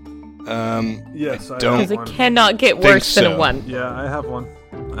question. Yes, I don't- have Because it one. cannot get Think worse than a so. 1. Yeah, I have one.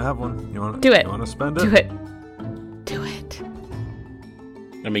 You want Do it. You want to spend it? Do it. Do it.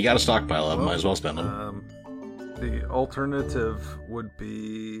 I mean, you got a stockpile of them, might as well spend them. The alternative would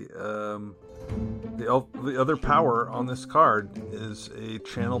be the other power on this card is a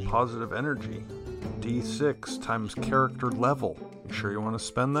channel positive energy, D6 times character level. You sure you want to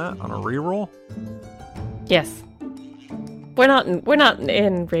spend that on a reroll? Yes. We're not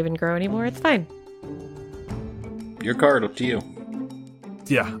in Ravengrow anymore. It's fine. Your card, up to you.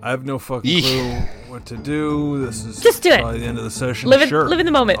 Yeah, I have no fucking Eek. clue what to do. This is Just do it. probably the end of the session. Live Sure. in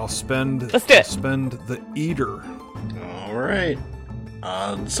the moment. I'll spend. Let's do it. I'll spend the eater. All right.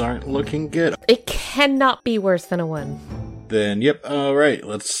 Odds aren't looking good. It cannot be worse than a 1. Then, yep. All right.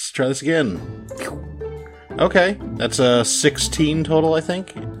 Let's try this again. Okay, that's a 16 total, I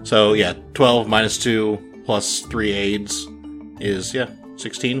think. So yeah, 12 minus 2 plus 3 aids is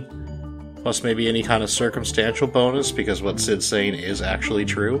 16. Plus maybe any kind of circumstantial bonus because what Sid's saying is actually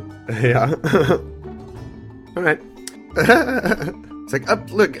true. Yeah. All right. It's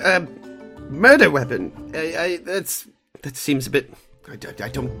like, look, murder weapon. That seems a bit. I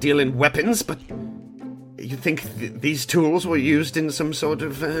don't deal in weapons, but you think these tools were used in some sort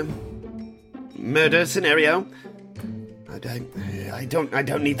of murder scenario? I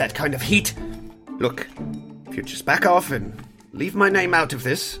don't need that kind of heat. Look, if you just back off and leave my name out of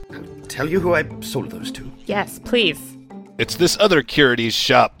this, I'll tell you who I sold those to. Yes, please. It's this other Curities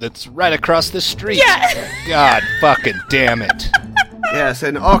shop that's right across the street. Yeah. God fucking damn it. Yes,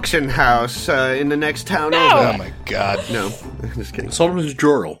 an auction house in the next town No. over. Oh my god. No, just kidding. Sold him to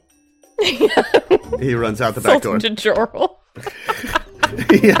Jorl. He runs out the back door. Sultan to Jorl.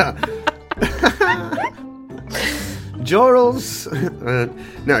 Yeah. Jorls.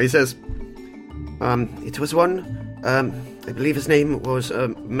 No, he says, it was one, I believe his name was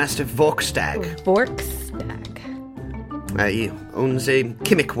Master Vorkstag. Vorkstag. He owns a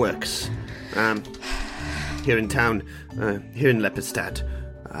chemic works here in town, here in Lepidstadt.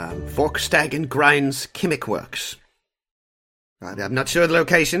 Vorkstag and Grind's Chemic Works. I'm not sure of the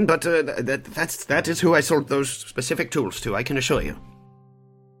location, but that is who I sold those specific tools to, I can assure you.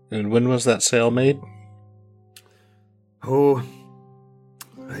 And when was that sale made? Oh,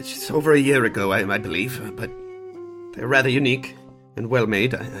 it's over a year ago, I believe, but they're rather unique and well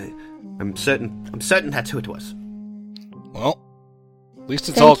made. I'm certain that's who it was. Well, at least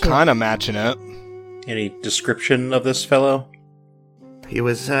it's Thank all you. kind of matching up. Any description of this fellow? He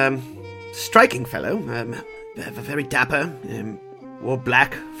was striking fellow, very dapper, wore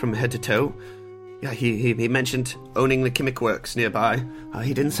black from head to toe. Yeah, he mentioned owning the chemic works nearby.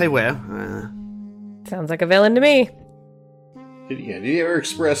 He didn't say where. Sounds like a villain to me. Did he ever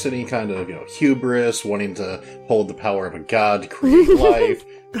express any kind of, hubris, wanting to hold the power of a god to create life?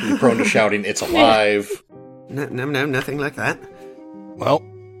 Be prone to shouting, "It's alive." No, nothing like that. Well,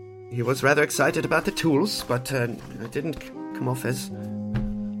 He was rather excited about the tools, but it didn't come off as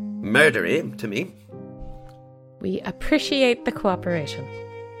murdery to me. We appreciate the cooperation.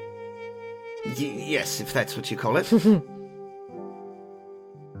 Yes, if that's what you call it.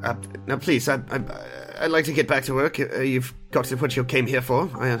 Now, please, I'd like to get back to work. You've got what you came here for,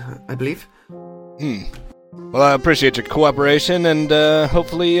 I believe. well, I appreciate your cooperation, and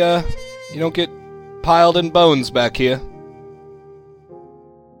hopefully you don't get piled in bones back here.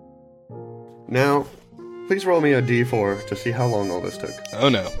 Now, please roll me a d4 to see how long all this took. Oh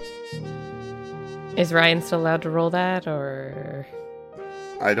no. Is Ryan still allowed to roll that, or...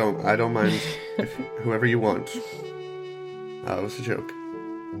 I don't mind if, whoever you want. That was a joke.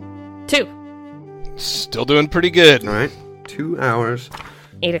 2. Still doing pretty good. All right, 2 hours.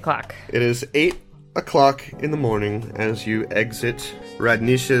 8 o'clock. It is 8 o'clock in the morning as you exit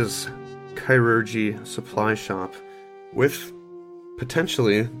Radnish's chirurgy supply shop with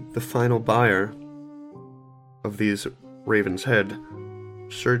potentially the final buyer of these Raven's Head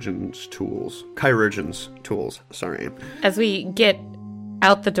surgeon's tools. Chirurgeon's tools, sorry. As we get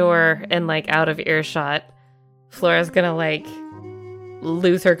out the door and, like, out of earshot, Flora's gonna, like,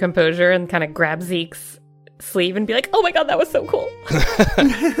 lose her composure and kind of grab Zeke's sleeve and be like, oh my god, that was so cool.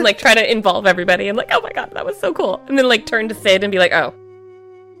 Like, try to involve everybody and, like, oh my god, that was so cool. And then, like, turn to Sid and be like, oh.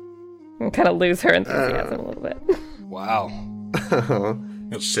 And kind of lose her enthusiasm a little bit. Wow.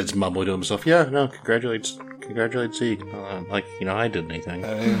 Sid's mumbling to himself, yeah, no, congratulate Zeke. Like, I did anything.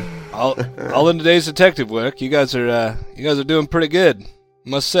 All in today's detective work, you guys are doing pretty good,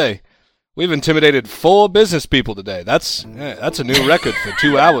 must say. We've intimidated 4 business people today. That's a new record for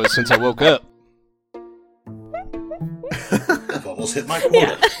 2 hours since I woke up. I've almost hit my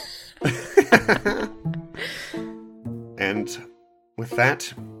quota. Yeah. And with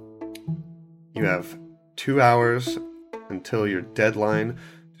that, you have 2 hours until your deadline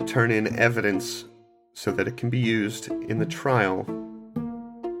to turn in evidence so that it can be used in the trial,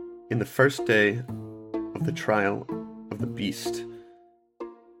 in the first day of the trial of the beast,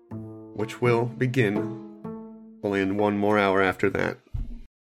 which will begin only in 1 more hour after that.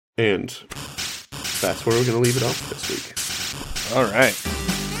 And that's where we're going to leave it off this week. All right.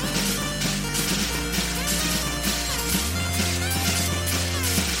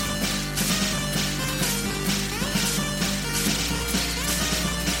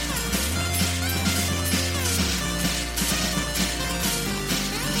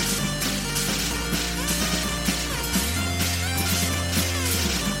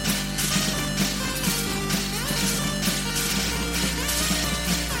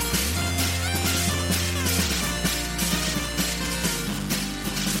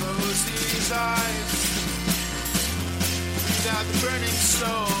 Close these eyes, without the burning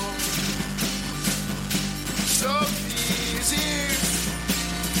soul. Soak these ears,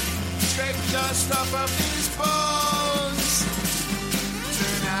 scrape dust off of these bones.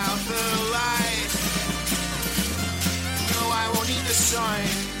 Turn out the light. No, I won't need the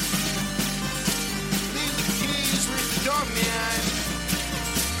sign. Leave the keys with the doorman.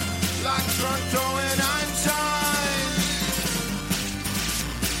 Lock the front door when I'm tired.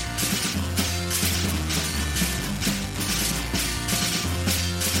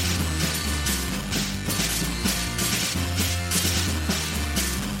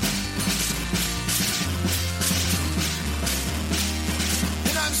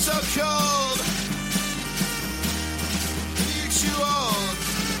 So cold, you're too old.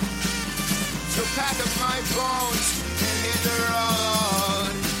 So pack up my bones and hit the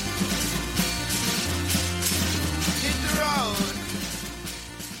road. Hit the road.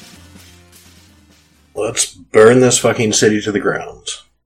 Let's burn this fucking city to the ground.